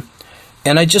from him.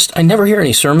 And I never hear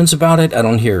any sermons about it. I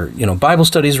don't hear, Bible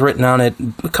studies written on it,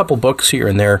 a couple books here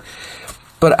and there.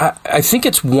 But I think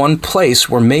it's one place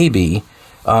where maybe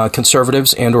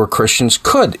conservatives and or Christians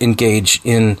could engage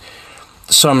in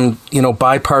some,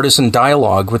 bipartisan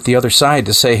dialogue with the other side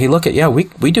to say, hey, look,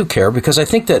 we do care, because I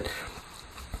think that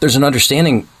there's an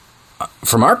understanding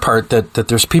from our part that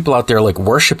there's people out there like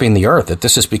worshiping the earth, that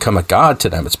this has become a god to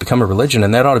them. It's become a religion,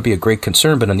 and that ought to be a great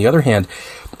concern. But on the other hand,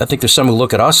 I think there's some who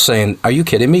look at us saying, are you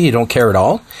kidding me? You don't care at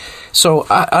all? So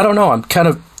I don't know. I'm kind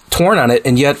of torn on it,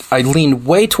 and yet I lean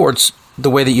way towards the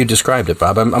way that you described it,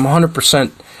 Bob. I'm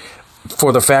 100%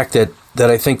 for the fact that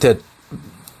I think that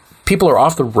people are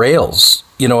off the rails,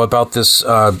 about this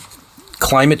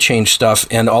climate change stuff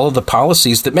and all of the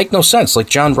policies that make no sense, like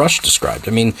John Rush described.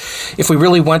 I mean, if we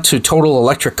really went to total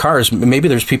electric cars, maybe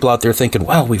there's people out there thinking,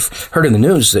 well, we've heard in the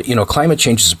news that, climate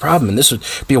change is a problem, and this would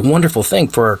be a wonderful thing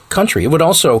for our country. It would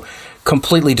also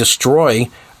completely destroy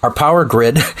our power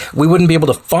grid. We wouldn't be able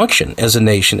to function as a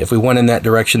nation if we went in that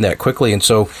direction that quickly. And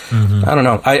so, I don't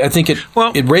know. I think it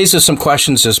raises some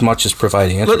questions as much as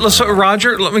providing answers.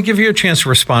 Roger, let me give you a chance to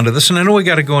respond to this. And I know we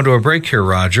got to go into a break here,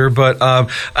 Roger, but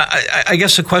I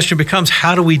guess the question becomes,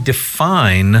 how do we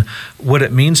define what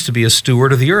it means to be a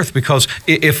steward of the earth? Because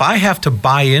if I have to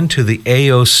buy into the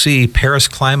AOC, Paris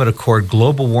Climate Accord,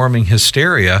 global warming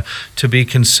hysteria to be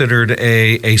considered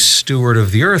a steward of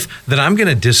the earth, then I'm going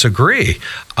to disagree.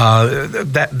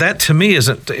 That to me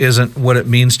isn't what it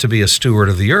means to be a steward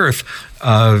of the earth.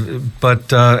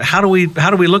 But how do we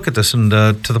look at this, and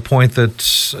to the point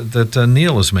that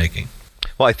Neil is making?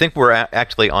 Well, I think we're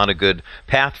actually on a good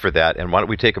path for that. And why don't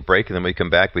we take a break, and then when we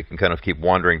come back, we can kind of keep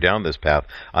wandering down this path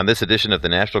on this edition of the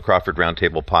National Crawford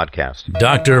Roundtable podcast.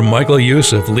 Dr. Michael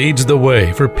Youssef leads the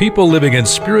way for people living in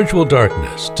spiritual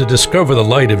darkness to discover the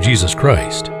light of Jesus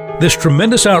Christ. This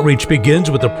tremendous outreach begins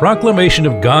with the proclamation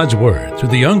of God's Word through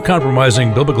the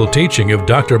uncompromising biblical teaching of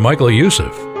Dr. Michael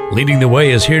Youssef. Leading the Way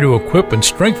is here to equip and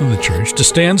strengthen the church to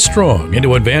stand strong and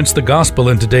to advance the gospel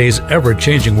in today's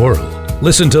ever-changing world.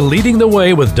 Listen to Leading the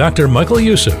Way with Dr. Michael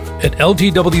Youssef at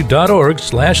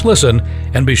ltw.org/listen,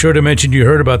 and be sure to mention you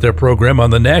heard about their program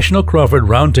on the National Crawford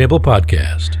Roundtable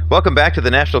podcast. Welcome back to the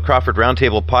National Crawford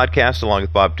Roundtable podcast, along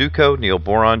with Bob Duco, Neil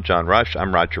Boron, John Rush.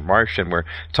 I'm Roger Marsh, and we're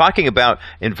talking about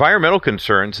environmental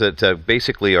concerns that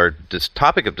basically are this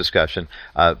topic of discussion.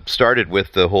 Started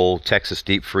with the whole Texas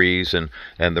deep freeze and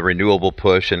the renewable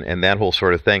push and that whole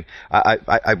sort of thing.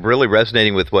 I'm really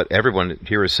resonating with what everyone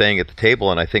here is saying at the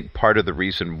table, and I think part of the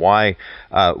reason why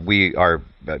we are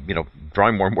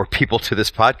drawing more and more people to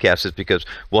this podcast is because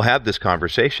we'll have this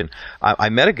conversation. I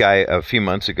met a guy a few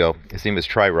months ago. His name is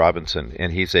Tri Robinson,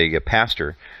 and he's a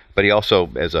pastor, but he also,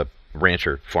 as a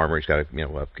rancher, farmer, he's got a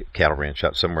cattle ranch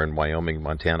out somewhere in Wyoming,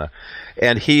 Montana,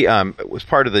 and he was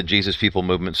part of the Jesus People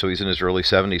movement. So he's in his early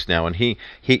 70s now, and he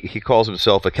calls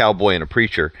himself a cowboy and a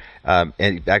preacher.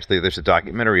 And actually, there's a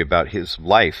documentary about his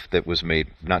life that was made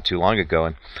not too long ago,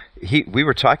 and we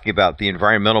were talking about the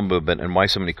environmental movement and why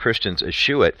so many Christians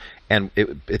eschew it, and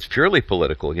it's purely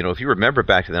political. If you remember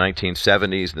back to the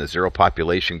 1970s and the zero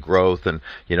population growth and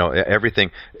everything,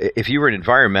 if you were an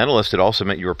environmentalist, it also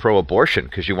meant you were pro-abortion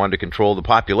because you wanted to control the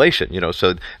population.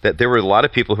 So that there were a lot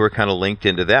of people who were kind of linked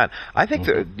into that. I think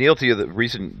Neil, to you, the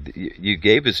reason you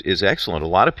gave is excellent. A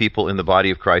lot of people in the body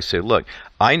of Christ say, look,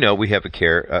 I know we have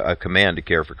a command to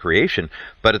care for creation,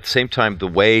 but at the same time, the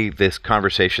way this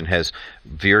conversation has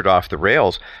veered off the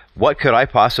rails, what could I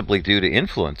possibly do to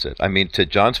influence it? I mean, to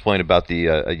John's point about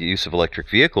the use of electric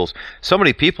vehicles, so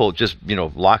many people just,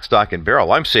 lock, stock, and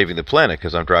barrel. I'm saving the planet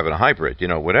because I'm driving a hybrid,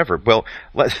 whatever. Well,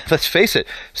 let's face it,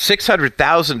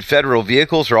 600,000 federal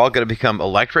vehicles are all going to become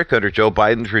electric under Joe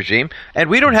Biden's regime, and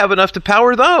we don't have enough to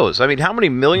power those. I mean, how many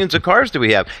millions of cars do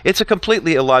we have? It's a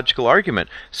completely illogical argument.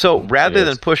 So rather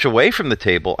than push away from the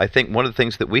table, I think one of the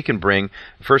things that we can bring,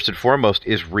 first and foremost,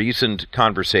 is reasoned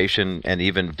conversation and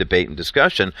even debate and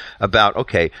discussion about,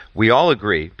 okay, we all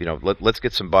agree, let's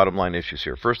get some bottom line issues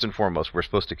here. First and foremost, we're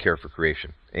supposed to care for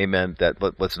creation. Amen.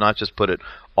 Let's not just put it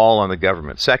all on the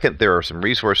government. Second, there are some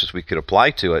resources we could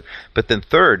apply to it. But then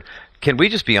third, can we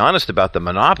just be honest about the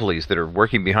monopolies that are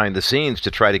working behind the scenes to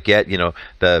try to get,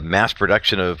 the mass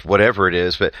production of whatever it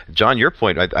is? But John, your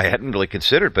point, I hadn't really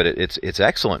considered, but it's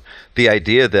excellent. The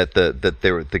idea that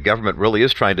the government really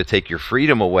is trying to take your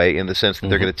freedom away in the sense that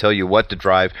they're going to tell you what to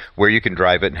drive, where you can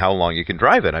drive it, and how long you can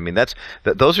drive it. I mean,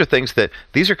 those are things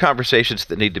these are conversations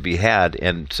that need to be had,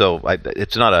 and so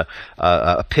it's not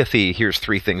a pithy, here's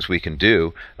 3 things we can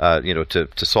do, to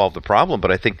solve the problem. But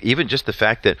I think even just the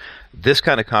fact that this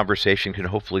kind of conversation can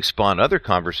hopefully spawn other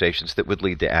conversations that would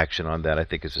lead to action on that, I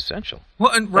think, is essential.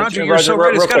 Well, and Roger, you're so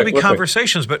right. It's got to be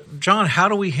conversations. But, John, how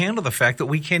do we handle the fact that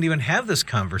we can't even have this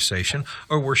conversation,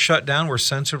 or we're shut down, we're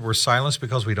censored, we're silenced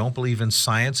because we don't believe in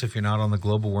science? If you're not on the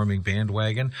global warming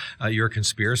bandwagon, you're a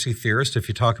conspiracy theorist if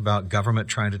you talk about government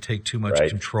trying to take too much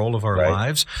control of our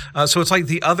lives. So it's like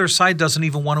the other side doesn't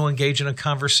even want to engage in a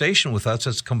conversation with us.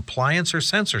 It's compliance or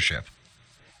censorship.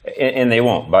 And they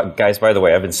won't. But guys, by the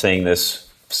way, I've been saying this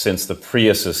since the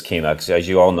Priuses came out. Because as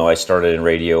you all know, I started in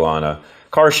radio on a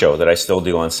car show that I still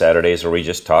do on Saturdays where we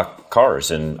just talk cars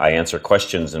and I answer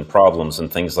questions and problems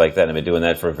and things like that. And I've been doing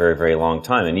that for a very, very long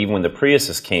time. And even when the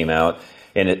Priuses came out,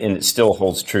 and it still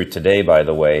holds true today, by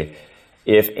the way,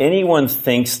 if anyone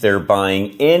thinks they're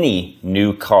buying any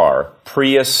new car,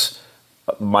 Prius,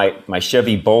 my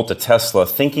Chevy Bolt, a Tesla,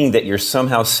 thinking that you're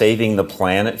somehow saving the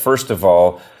planet, first of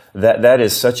all, that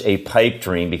is such a pipe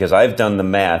dream, because I've done the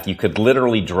math. You could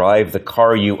literally drive the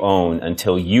car you own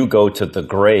until you go to the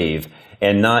grave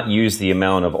and not use the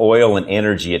amount of oil and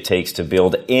energy it takes to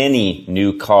build any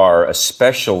new car,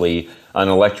 especially an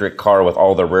electric car with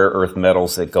all the rare earth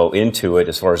metals that go into it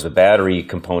as far as the battery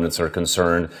components are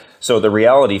concerned. So the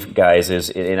reality, guys, is,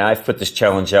 and I've put this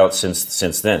challenge out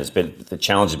since then. The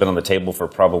challenge has been on the table for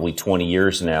probably 20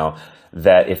 years now,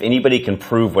 that if anybody can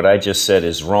prove what I just said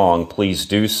is wrong, please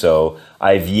do so.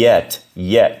 I've yet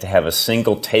to have a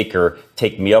single taker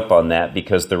take me up on that,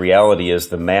 because the reality is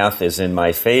the math is in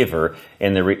my favor,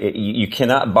 and you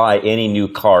cannot buy any new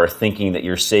car thinking that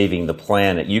you're saving the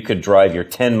planet. You could drive your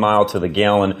 10 mile to the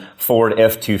gallon Ford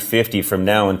F-250 from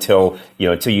now until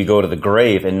you go to the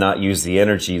grave and not use the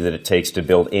energy that it takes to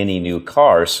build any new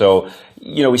car. So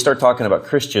we start talking about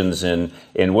Christians and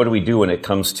what do we do when it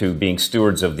comes to being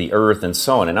stewards of the earth and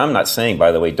so on. And I'm not saying,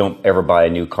 by the way, don't ever buy a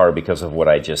new car because of what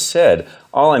I just said.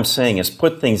 All I'm saying is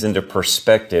put things into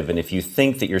perspective. And if you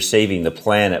think that you're saving the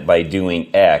planet by doing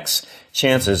X,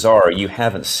 chances are you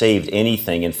haven't saved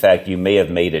anything. In fact, you may have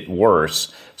made it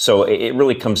worse. So it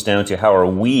really comes down to how are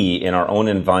we in our own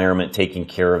environment taking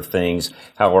care of things?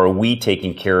 How are we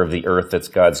taking care of the earth that's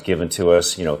God's given to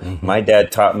us? My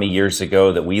dad taught me years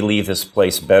ago that we leave this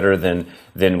place better than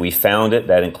we found it.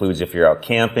 That includes if you're out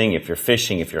camping, if you're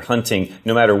fishing, if you're hunting,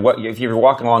 no matter what. If you're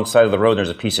walking alongside of the road and there's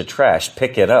a piece of trash,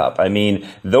 pick it up. I mean,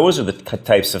 those are the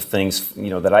types of things,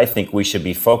 that I think we should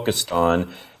be focused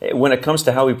on. When it comes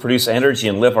to how we produce energy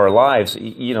and live our lives,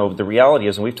 the reality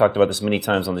is, and we've talked about this many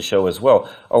times on the show as well,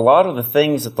 a lot of the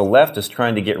things that the left is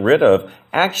trying to get rid of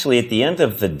actually at the end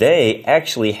of the day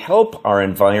actually help our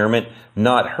environment,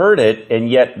 not hurt it, and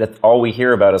yet that's all we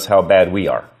hear about is how bad we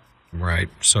are. Right.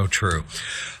 So true.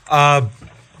 All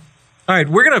right.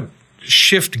 We're going to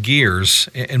shift gears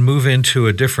and move into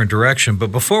a different direction.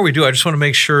 But before we do, I just want to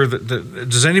make sure that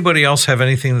does anybody else have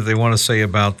anything that they want to say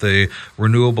about the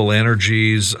renewable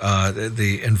energies,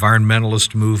 the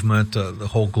environmentalist movement, the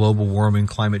whole global warming,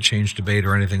 climate change debate,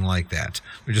 or anything like that?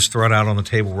 We just throw it out on the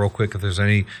table real quick if there's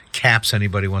any caps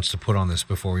anybody wants to put on this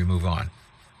before we move on.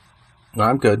 No,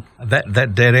 I'm good.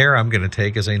 That dead air I'm going to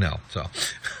take as a no.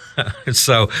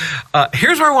 So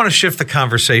here's where I want to shift the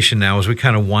conversation now as we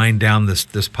kind of wind down this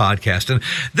podcast. And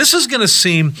this is going to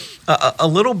seem a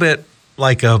little bit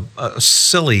like a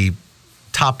silly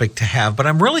topic to have, but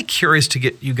I'm really curious to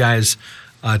get you guys'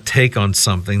 take on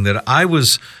something that I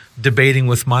was debating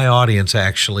with my audience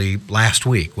actually last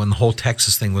week when the whole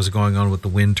Texas thing was going on with the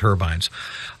wind turbines.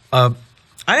 I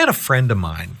had a friend of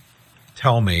mine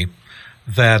tell me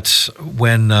that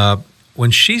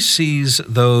when she sees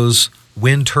those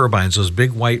wind turbines, those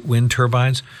big white wind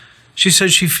turbines, she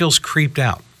says she feels creeped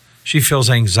out. She feels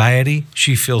anxiety.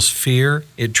 She feels fear.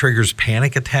 It triggers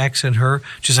panic attacks in her.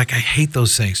 She's like, I hate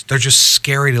those things. They're just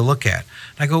scary to look at.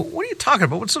 And I go, what are you talking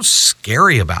about? What's so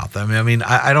scary about them? I mean,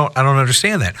 I don't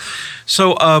understand that.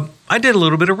 So I did a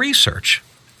little bit of research,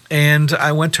 and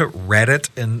I went to Reddit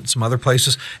and some other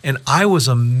places, and I was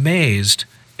amazed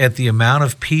at the amount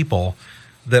of people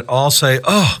that all say,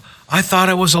 oh, I thought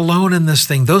I was alone in this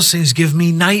thing. Those things give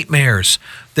me nightmares.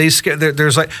 They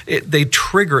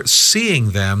trigger,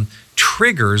 seeing them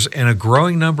triggers in a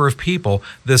growing number of people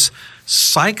this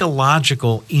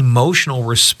psychological, emotional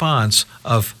response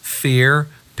of fear,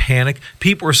 panic.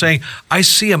 People are saying, I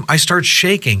see them, I start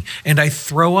shaking, and I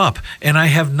throw up, and I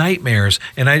have nightmares,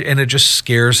 and it just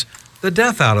scares the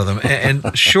death out of them.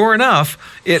 And sure enough,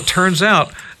 it turns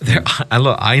out,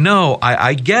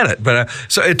 I get it, but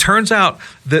so it turns out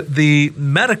that the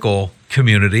medical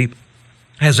community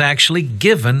has actually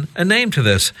given a name to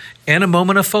this,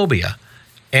 anemomenaphobia.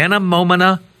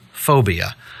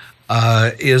 Anemomenaphobia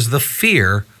is the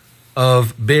fear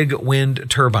of big wind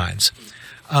turbines.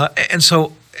 And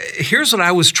so here's what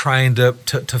I was trying to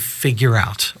figure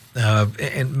out,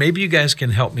 and maybe you guys can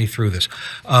help me through this.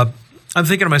 I'm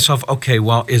thinking to myself, okay,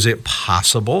 well, is it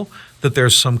possible that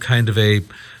there's some kind of a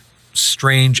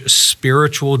strange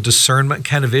spiritual discernment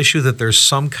kind of issue, that there's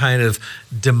some kind of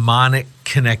demonic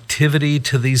connectivity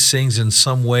to these things in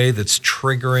some way that's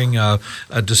triggering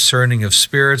a discerning of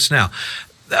spirits? Now,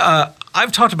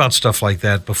 I've talked about stuff like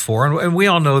that before, and we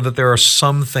all know that there are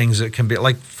some things that can be,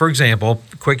 like, for example,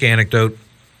 quick anecdote,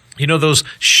 you know those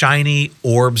shiny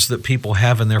orbs that people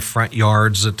have in their front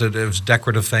yards, those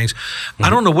decorative things? Mm-hmm. I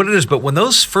don't know what it is, but when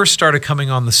those first started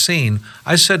coming on the scene,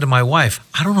 I said to my wife,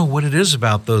 I don't know what it is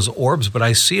about those orbs, but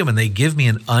I see them and they give me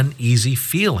an uneasy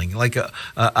feeling, like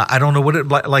I don't know what it,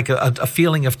 like a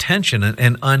feeling of tension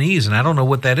and unease, and I don't know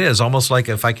what that is. Almost like,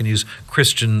 if I can use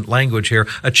Christian language here,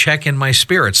 a check in my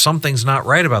spirit. Something's not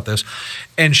right about this.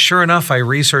 And sure enough, I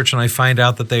research and I find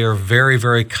out that they are very,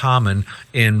 very common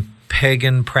in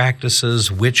pagan practices,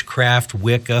 witchcraft,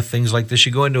 Wicca, things like this.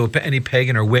 You go into any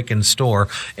pagan or Wiccan store,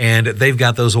 and they've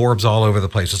got those orbs all over the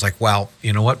place. It's like, well,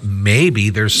 you know what?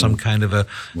 Maybe there's some kind of a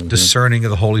discerning of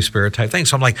the Holy Spirit type thing.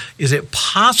 So I'm like, is it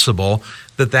possible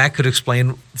that could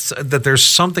explain that there's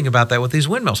something about that with these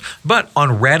windmills? But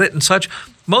on Reddit and such,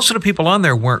 most of the people on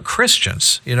there weren't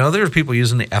Christians. You know, there's people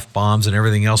using the F-bombs and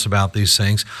everything else about these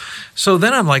things. So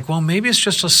then I'm like, well, maybe it's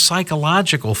just a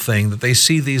psychological thing that they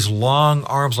see these long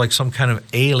arms like some kind of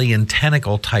alien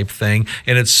tentacle type thing,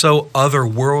 and it's so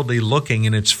otherworldly looking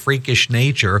in its freakish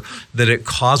nature that it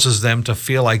causes them to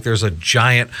feel like there's a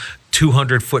giant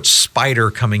 200-foot spider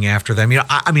coming after them. You know,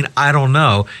 I mean, I don't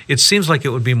know. It seems like it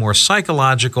would be more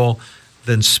psychological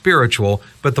than spiritual,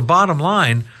 but the bottom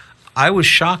line, I was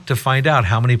shocked to find out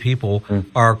how many people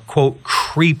are, quote,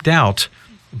 creeped out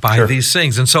by these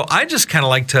things. And so I just kind of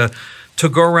like to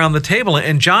go around the table.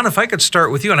 And John, if I could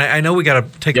start with you, and I know we got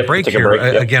to take a break here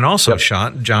again also,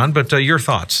 John, but your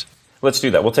thoughts. Let's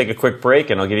do that. We'll take a quick break,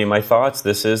 and I'll give you my thoughts.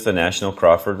 This is the National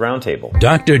Crawford Roundtable.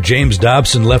 Dr. James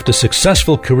Dobson left a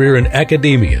successful career in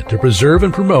academia to preserve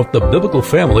and promote the biblical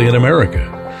family in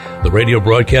America. The radio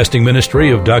broadcasting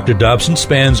ministry of Dr. Dobson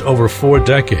spans over 4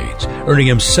 decades, earning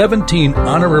him 17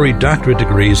 honorary doctorate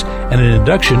degrees and an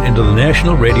induction into the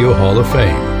National Radio Hall of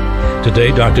Fame. Today,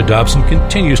 Dr. Dobson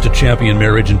continues to champion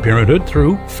marriage and parenthood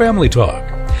through Family Talk.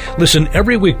 Listen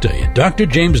every weekday at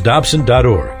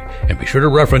drjamesdobson.org. And be sure to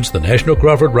reference the National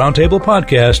Crawford Roundtable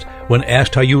podcast when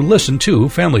asked how you listen to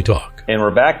Family Talk. And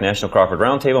we're back, National Crawford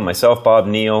Roundtable, myself, Bob,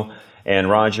 Neil, and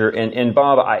Roger. And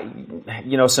Bob,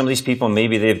 some of these people,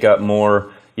 maybe they've got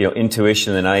more,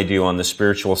 intuition than I do on the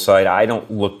spiritual side. I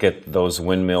don't look at those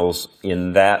windmills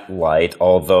in that light,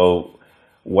 although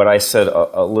what I said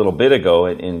a little bit ago,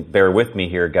 and bear with me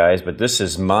here, guys, but this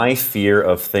is my fear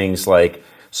of things like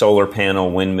solar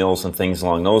panel, windmills, and things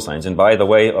along those lines. And by the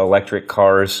way, electric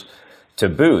cars to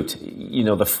boot.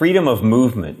 The freedom of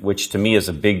movement, which to me is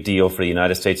a big deal for the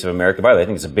United States of America. By the way, I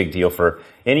think it's a big deal for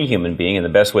any human being, and the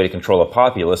best way to control a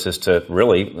populace is to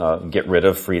really get rid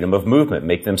of freedom of movement,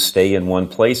 make them stay in one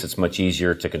place. It's much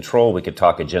easier to control. We could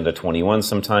talk Agenda 21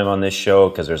 sometime on this show,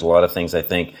 because there's a lot of things I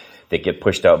think that get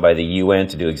pushed out by the UN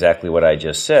to do exactly what I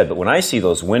just said. But when I see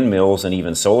those windmills and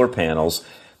even solar panels,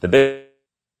 the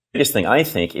biggest thing I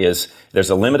think is there's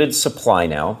a limited supply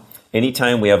now.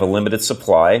 Anytime we have a limited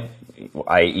supply,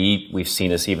 i.e., we've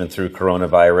seen this even through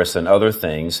coronavirus and other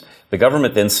things, the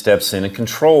government then steps in and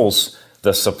controls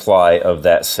the supply of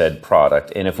that said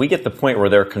product. And if we get the point where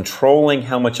they're controlling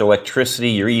how much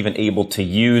electricity you're even able to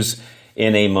use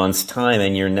in a month's time,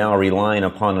 and you're now relying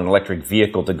upon an electric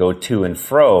vehicle to go to and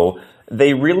fro,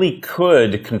 they really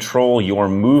could control your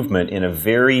movement in a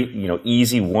very,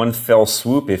 easy one fell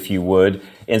swoop, if you would.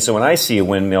 And so when I see a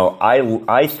windmill,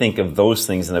 I think of those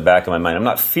things in the back of my mind. I'm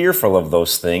not fearful of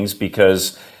those things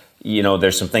because,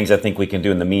 there's some things I think we can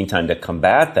do in the meantime to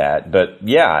combat that. But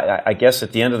yeah, I guess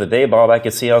at the end of the day, Bob, I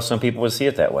could see how some people would see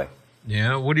it that way.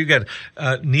 Yeah, what do you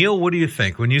got? Neil, what do you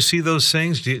think? When you see those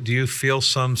things, do you feel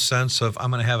some sense of, I'm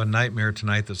going to have a nightmare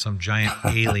tonight that some giant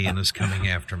alien is coming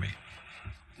after me?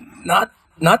 Not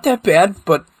that bad,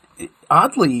 but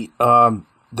oddly,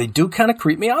 they do kind of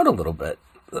creep me out a little bit.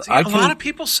 See, a lot of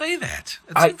people say that.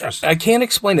 It's interesting. I can't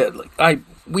explain it.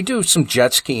 We do some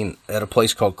jet skiing at a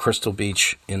place called Crystal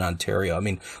Beach in Ontario. I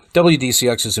mean,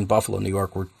 WDCX is in Buffalo, New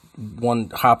York. We're one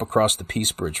hop across the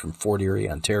Peace Bridge from Fort Erie,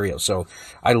 Ontario. So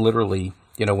I literally,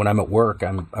 when I'm at work,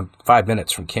 I'm 5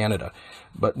 minutes from Canada.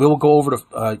 But we'll go over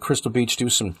to Crystal Beach, do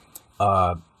some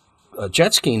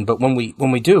jet skiing. But when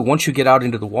we do, once you get out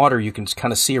into the water, you can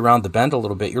kind of see around the bend a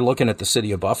little bit. You're looking at the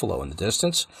city of Buffalo in the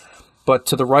distance. But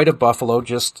to the right of Buffalo,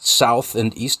 just south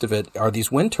and east of it, are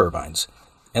these wind turbines.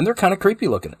 And they're kind of creepy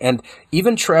looking. And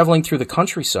even traveling through the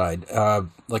countryside,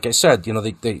 like I said,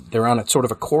 they're on a sort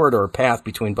of a corridor path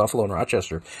between Buffalo and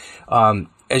Rochester.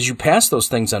 As you pass those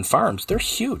things on farms, they're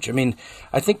huge. I mean,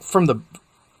 I think from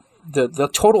the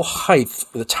total height,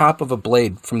 the top of a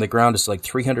blade from the ground is like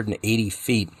 380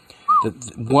 feet.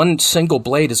 One single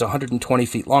blade is 120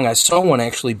 feet long. I saw one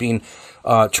actually being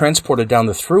transported down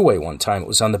the thruway one time. It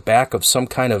was on the back of some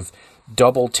kind of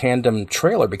double tandem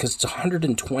trailer because it's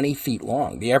 120 feet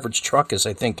long. The average truck is,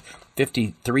 I think,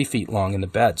 53 feet long in the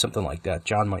bed, something like that.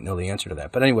 John might know the answer to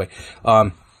that. But anyway,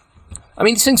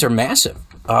 these things are massive.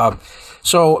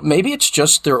 So maybe it's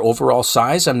just their overall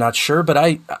size. I'm not sure, but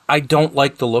I don't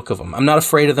like the look of them. I'm not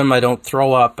afraid of them. I don't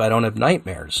throw up. I don't have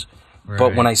nightmares. Right.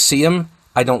 But when I see them,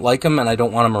 I don't like them, and I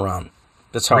don't want them around.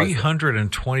 That's how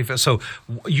 320. So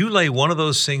you lay one of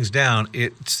those things down,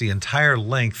 it's the entire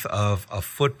length of a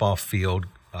football field,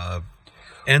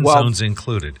 end zones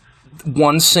included.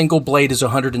 One single blade is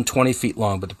 120 feet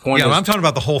long, but the point is... Yeah, I'm talking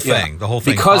about the whole thing. Yeah, the whole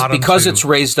thing. Because it's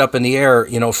raised up in the air,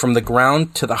 from the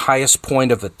ground to the highest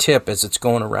point of the tip as it's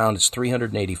going around, it's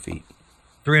 380 feet.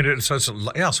 300. So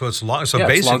it's long. So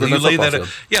basically, you lay that.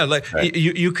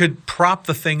 You could prop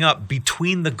the thing up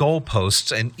between the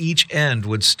goalposts, and each end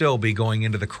would still be going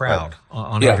into the crowd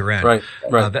on either end. Right.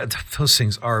 Those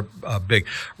things are big.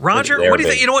 Roger, what do you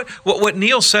think? You know what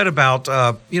Neil said about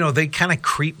they kind of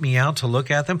creep me out to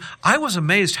look at them. I was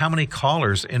amazed how many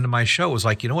callers into my show was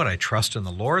like, I trust in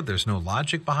the Lord. There's no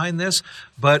logic behind this,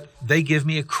 but they give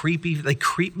me they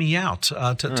creep me out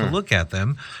to look at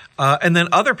them. And then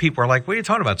other people are like, what are you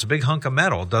talking about? It's a big hunk of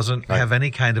metal. It doesn't have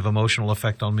any kind of emotional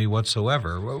effect on me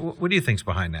whatsoever. What do you think's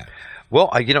behind that? Well,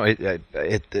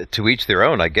 to each their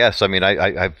own, I guess. I mean,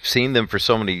 I've seen them for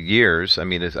so many years. I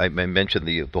mean, as I mentioned,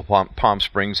 the Palm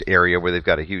Springs area where they've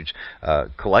got a huge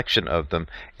collection of them,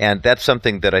 and that's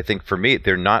something that I think for me,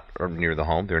 they're not near the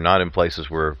home. They're not in places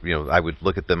where I would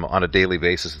look at them on a daily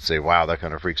basis and say, "Wow, that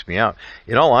kind of freaks me out."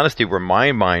 In all honesty, where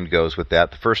my mind goes with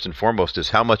that, first and foremost, is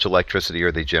how much electricity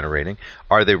are they generating?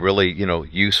 Are they really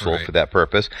useful for that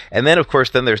purpose? And then, of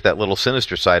course, there's that little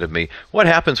sinister side of me. What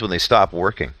happens when they stop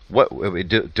working?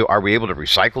 Are we able to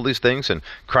recycle these things and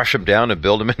crush them down and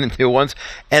build them into new ones?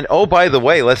 And oh, by the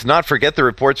way, let's not forget the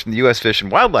reports from the U.S. Fish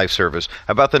and Wildlife Service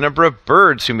about the number of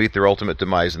birds who meet their ultimate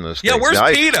demise in those things. Yeah, where's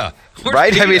PETA?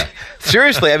 Right? PETA? I mean,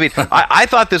 seriously, I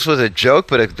thought this was a joke,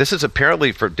 but this is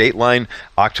apparently for Dateline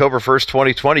October 1st,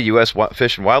 2020, U.S.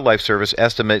 Fish and Wildlife Service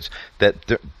estimates that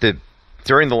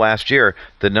during the last year,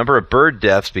 the number of bird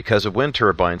deaths because of wind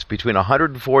turbines between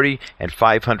 140 and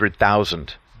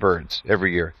 500,000 birds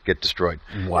every year get destroyed.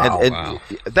 Wow.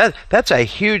 And that's a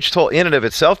huge toll in and of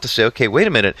itself to say, okay, wait a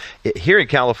minute. Here in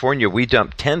California, we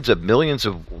dump tens of millions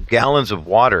of gallons of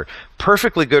water,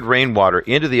 perfectly good rainwater,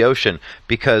 into the ocean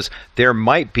because there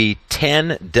might be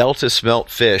 10 Delta smelt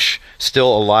fish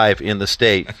still alive in the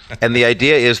state. And the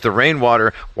idea is the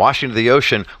rainwater washing to the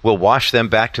ocean will wash them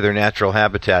back to their natural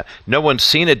habitat. No one's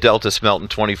seen a Delta smelt in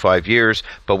 25 years,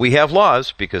 but we have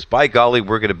laws because, by golly,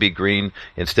 we're going to be green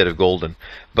instead of golden.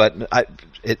 But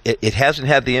it hasn't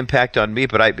had the impact on me,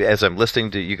 but as I'm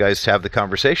listening to you guys have the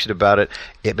conversation about it,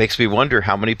 it makes me wonder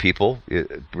how many people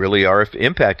really are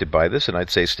impacted by this, and I'd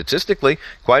say statistically,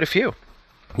 quite a few.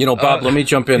 Bob, let me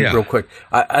jump in real quick.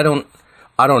 I don't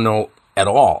know at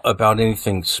all about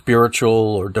anything spiritual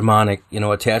or demonic,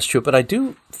 attached to it, but I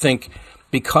do think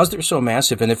because they're so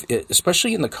massive, and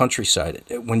especially in the countryside,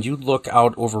 when you look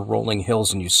out over rolling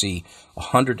hills and you see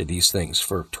 100 of these things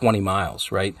for 20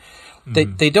 miles, right?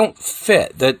 They don't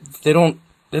fit. They don't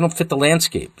fit the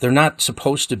landscape. They're not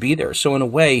supposed to be there. So in a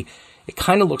way, it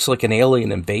kind of looks like an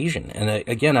alien invasion. And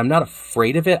again, I'm not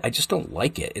afraid of it. I just don't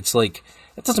like it. It's like,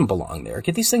 it doesn't belong there.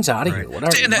 Get these things out of here. Why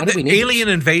do we need alien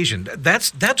invasion?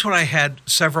 That's what I had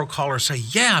several callers say.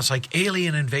 Yeah, it's like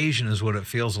alien invasion is what it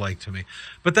feels like to me.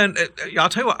 But then I'll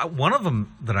tell you what. One of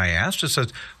them that I asked just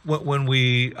says when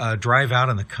we drive out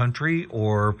in the country,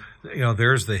 or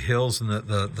there's the hills and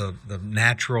the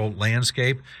natural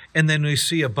landscape, and then we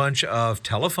see a bunch of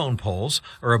telephone poles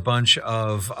or a bunch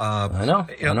of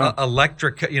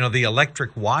electric, the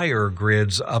electric wire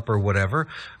grids up or whatever.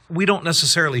 We don't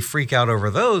necessarily freak out over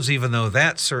those, even though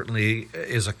that certainly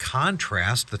is a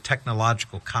contrast, the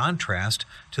technological contrast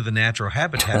to the natural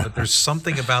habitat. But there's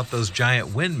something about those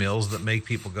giant windmills that make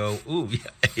people go, ooh,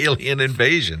 alien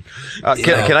invasion.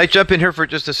 Can I jump in here for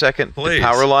just a second? Please. The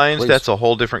power lines, Please. That's a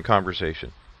whole different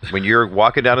conversation. When you're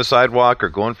walking down a sidewalk or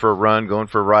going for a run, going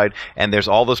for a ride, and there's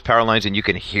all those power lines, and you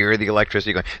can hear the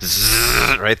electricity going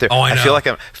zzz, right there. Oh, I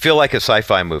know. feel like a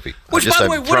sci-fi movie. Which, by the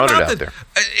way, what about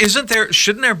there.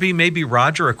 Shouldn't there be maybe,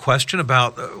 Roger, a question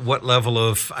about what level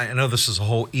of, I know this is a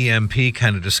whole EMP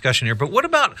kind of discussion here, but what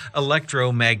about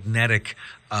electromagnetic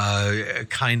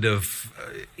kind of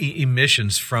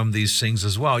emissions from these things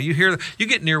as well? You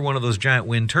get near one of those giant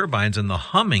wind turbines and the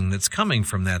humming that's coming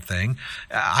from that thing.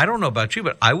 I don't know about you,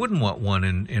 but I wouldn't want one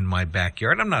in my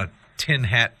backyard. I'm not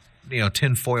a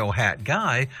tinfoil hat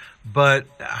guy, but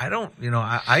I don't,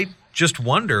 I just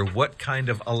wonder what kind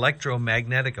of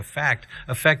electromagnetic effect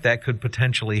that could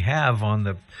potentially have on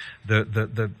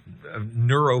the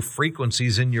neuro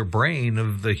frequencies in your brain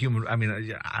of the human. I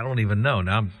mean, I don't even know.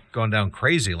 Now I'm going down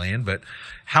crazy land, but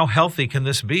how healthy can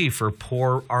this be for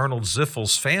poor Arnold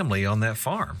Ziffel's family on that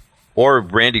farm? Or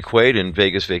Randy Quaid in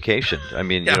Vegas Vacation. I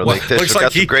mean, they've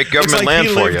got some great government land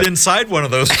for you. He lived inside one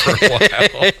of those for a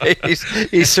while.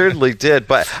 He certainly did.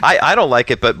 But I don't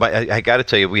like it. But I got to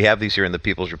tell you, we have these here in the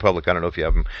People's Republic. I don't know if you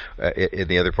have them in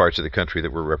the other parts of the country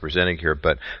that we're representing here.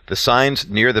 But the signs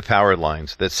near the power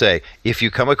lines that say, if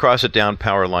you come across a down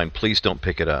power line, please don't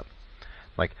pick it up.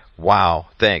 Like, wow,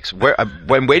 thanks.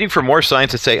 I'm waiting for more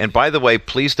signs that say, and by the way,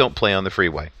 please don't play on the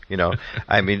freeway.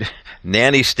 I mean,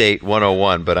 nanny state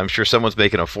 101, but I'm sure someone's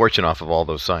making a fortune off of all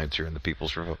those signs here in the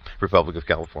People's Republic of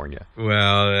California.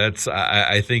 Well,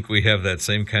 I think we have that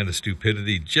same kind of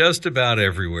stupidity just about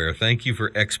everywhere. Thank you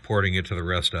for exporting it to the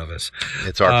rest of us.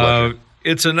 It's our pleasure.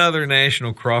 It's another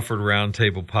National Crawford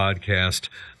Roundtable podcast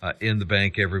in the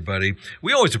bank, everybody.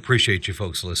 We always appreciate you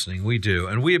folks listening. We do.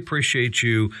 And we appreciate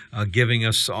you giving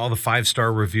us all the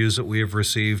 5-star reviews that we have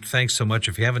received. Thanks so much.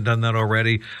 If you haven't done that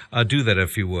already, do that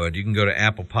if you would. You can go to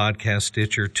Apple Podcast,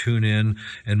 Stitcher, TuneIn,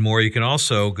 and more. You can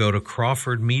also go to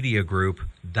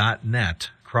CrawfordMediaGroup.net.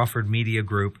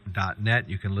 CrawfordMediaGroup.net.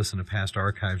 You can listen to past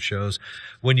archive shows.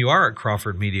 When you are at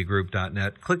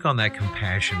CrawfordMediaGroup.net, click on that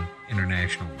Compassion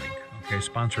International link. Okay,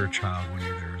 sponsor a child when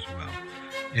you're there as well.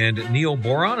 And Neil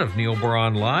Boron of Neil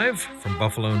Boron Live from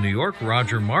Buffalo, New York.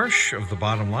 Roger Marsh of The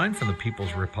Bottom Line from the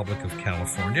People's Republic of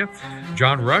California.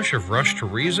 John Rush of Rush to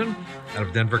Reason out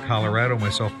of Denver, Colorado.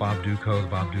 Myself, Bob Duco, The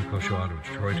Bob Duco Show out of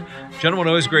Detroit. Gentlemen,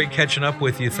 always great catching up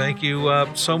with you. Thank you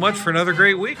so much for another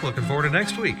great week. Looking forward to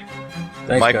next week.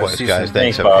 Thanks, likewise, guys.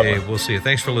 Thanks, Bob. Hey, we'll see you.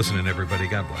 Thanks for listening, everybody.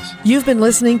 God bless. You've been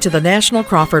listening to the National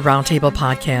Crawford Roundtable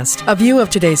podcast, a view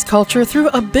of today's culture through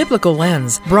a biblical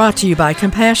lens, brought to you by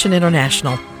Compassion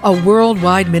International, a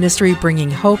worldwide ministry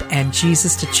bringing hope and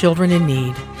Jesus to children in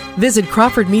need. Visit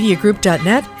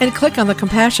CrawfordMediaGroup.net and click on the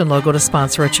Compassion logo to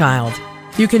sponsor a child.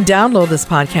 You can download this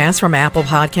podcast from Apple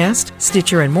Podcast,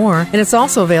 Stitcher, and more, and it's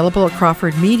also available at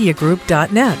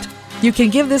CrawfordMediaGroup.net. You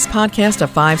can give this podcast a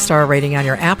 5-star rating on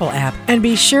your Apple app, and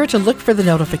be sure to look for the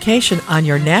notification on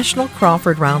your National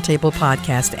Crawford Roundtable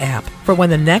podcast app for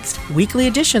when the next weekly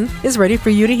edition is ready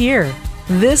for you to hear.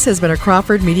 This has been a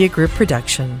Crawford Media Group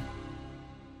production.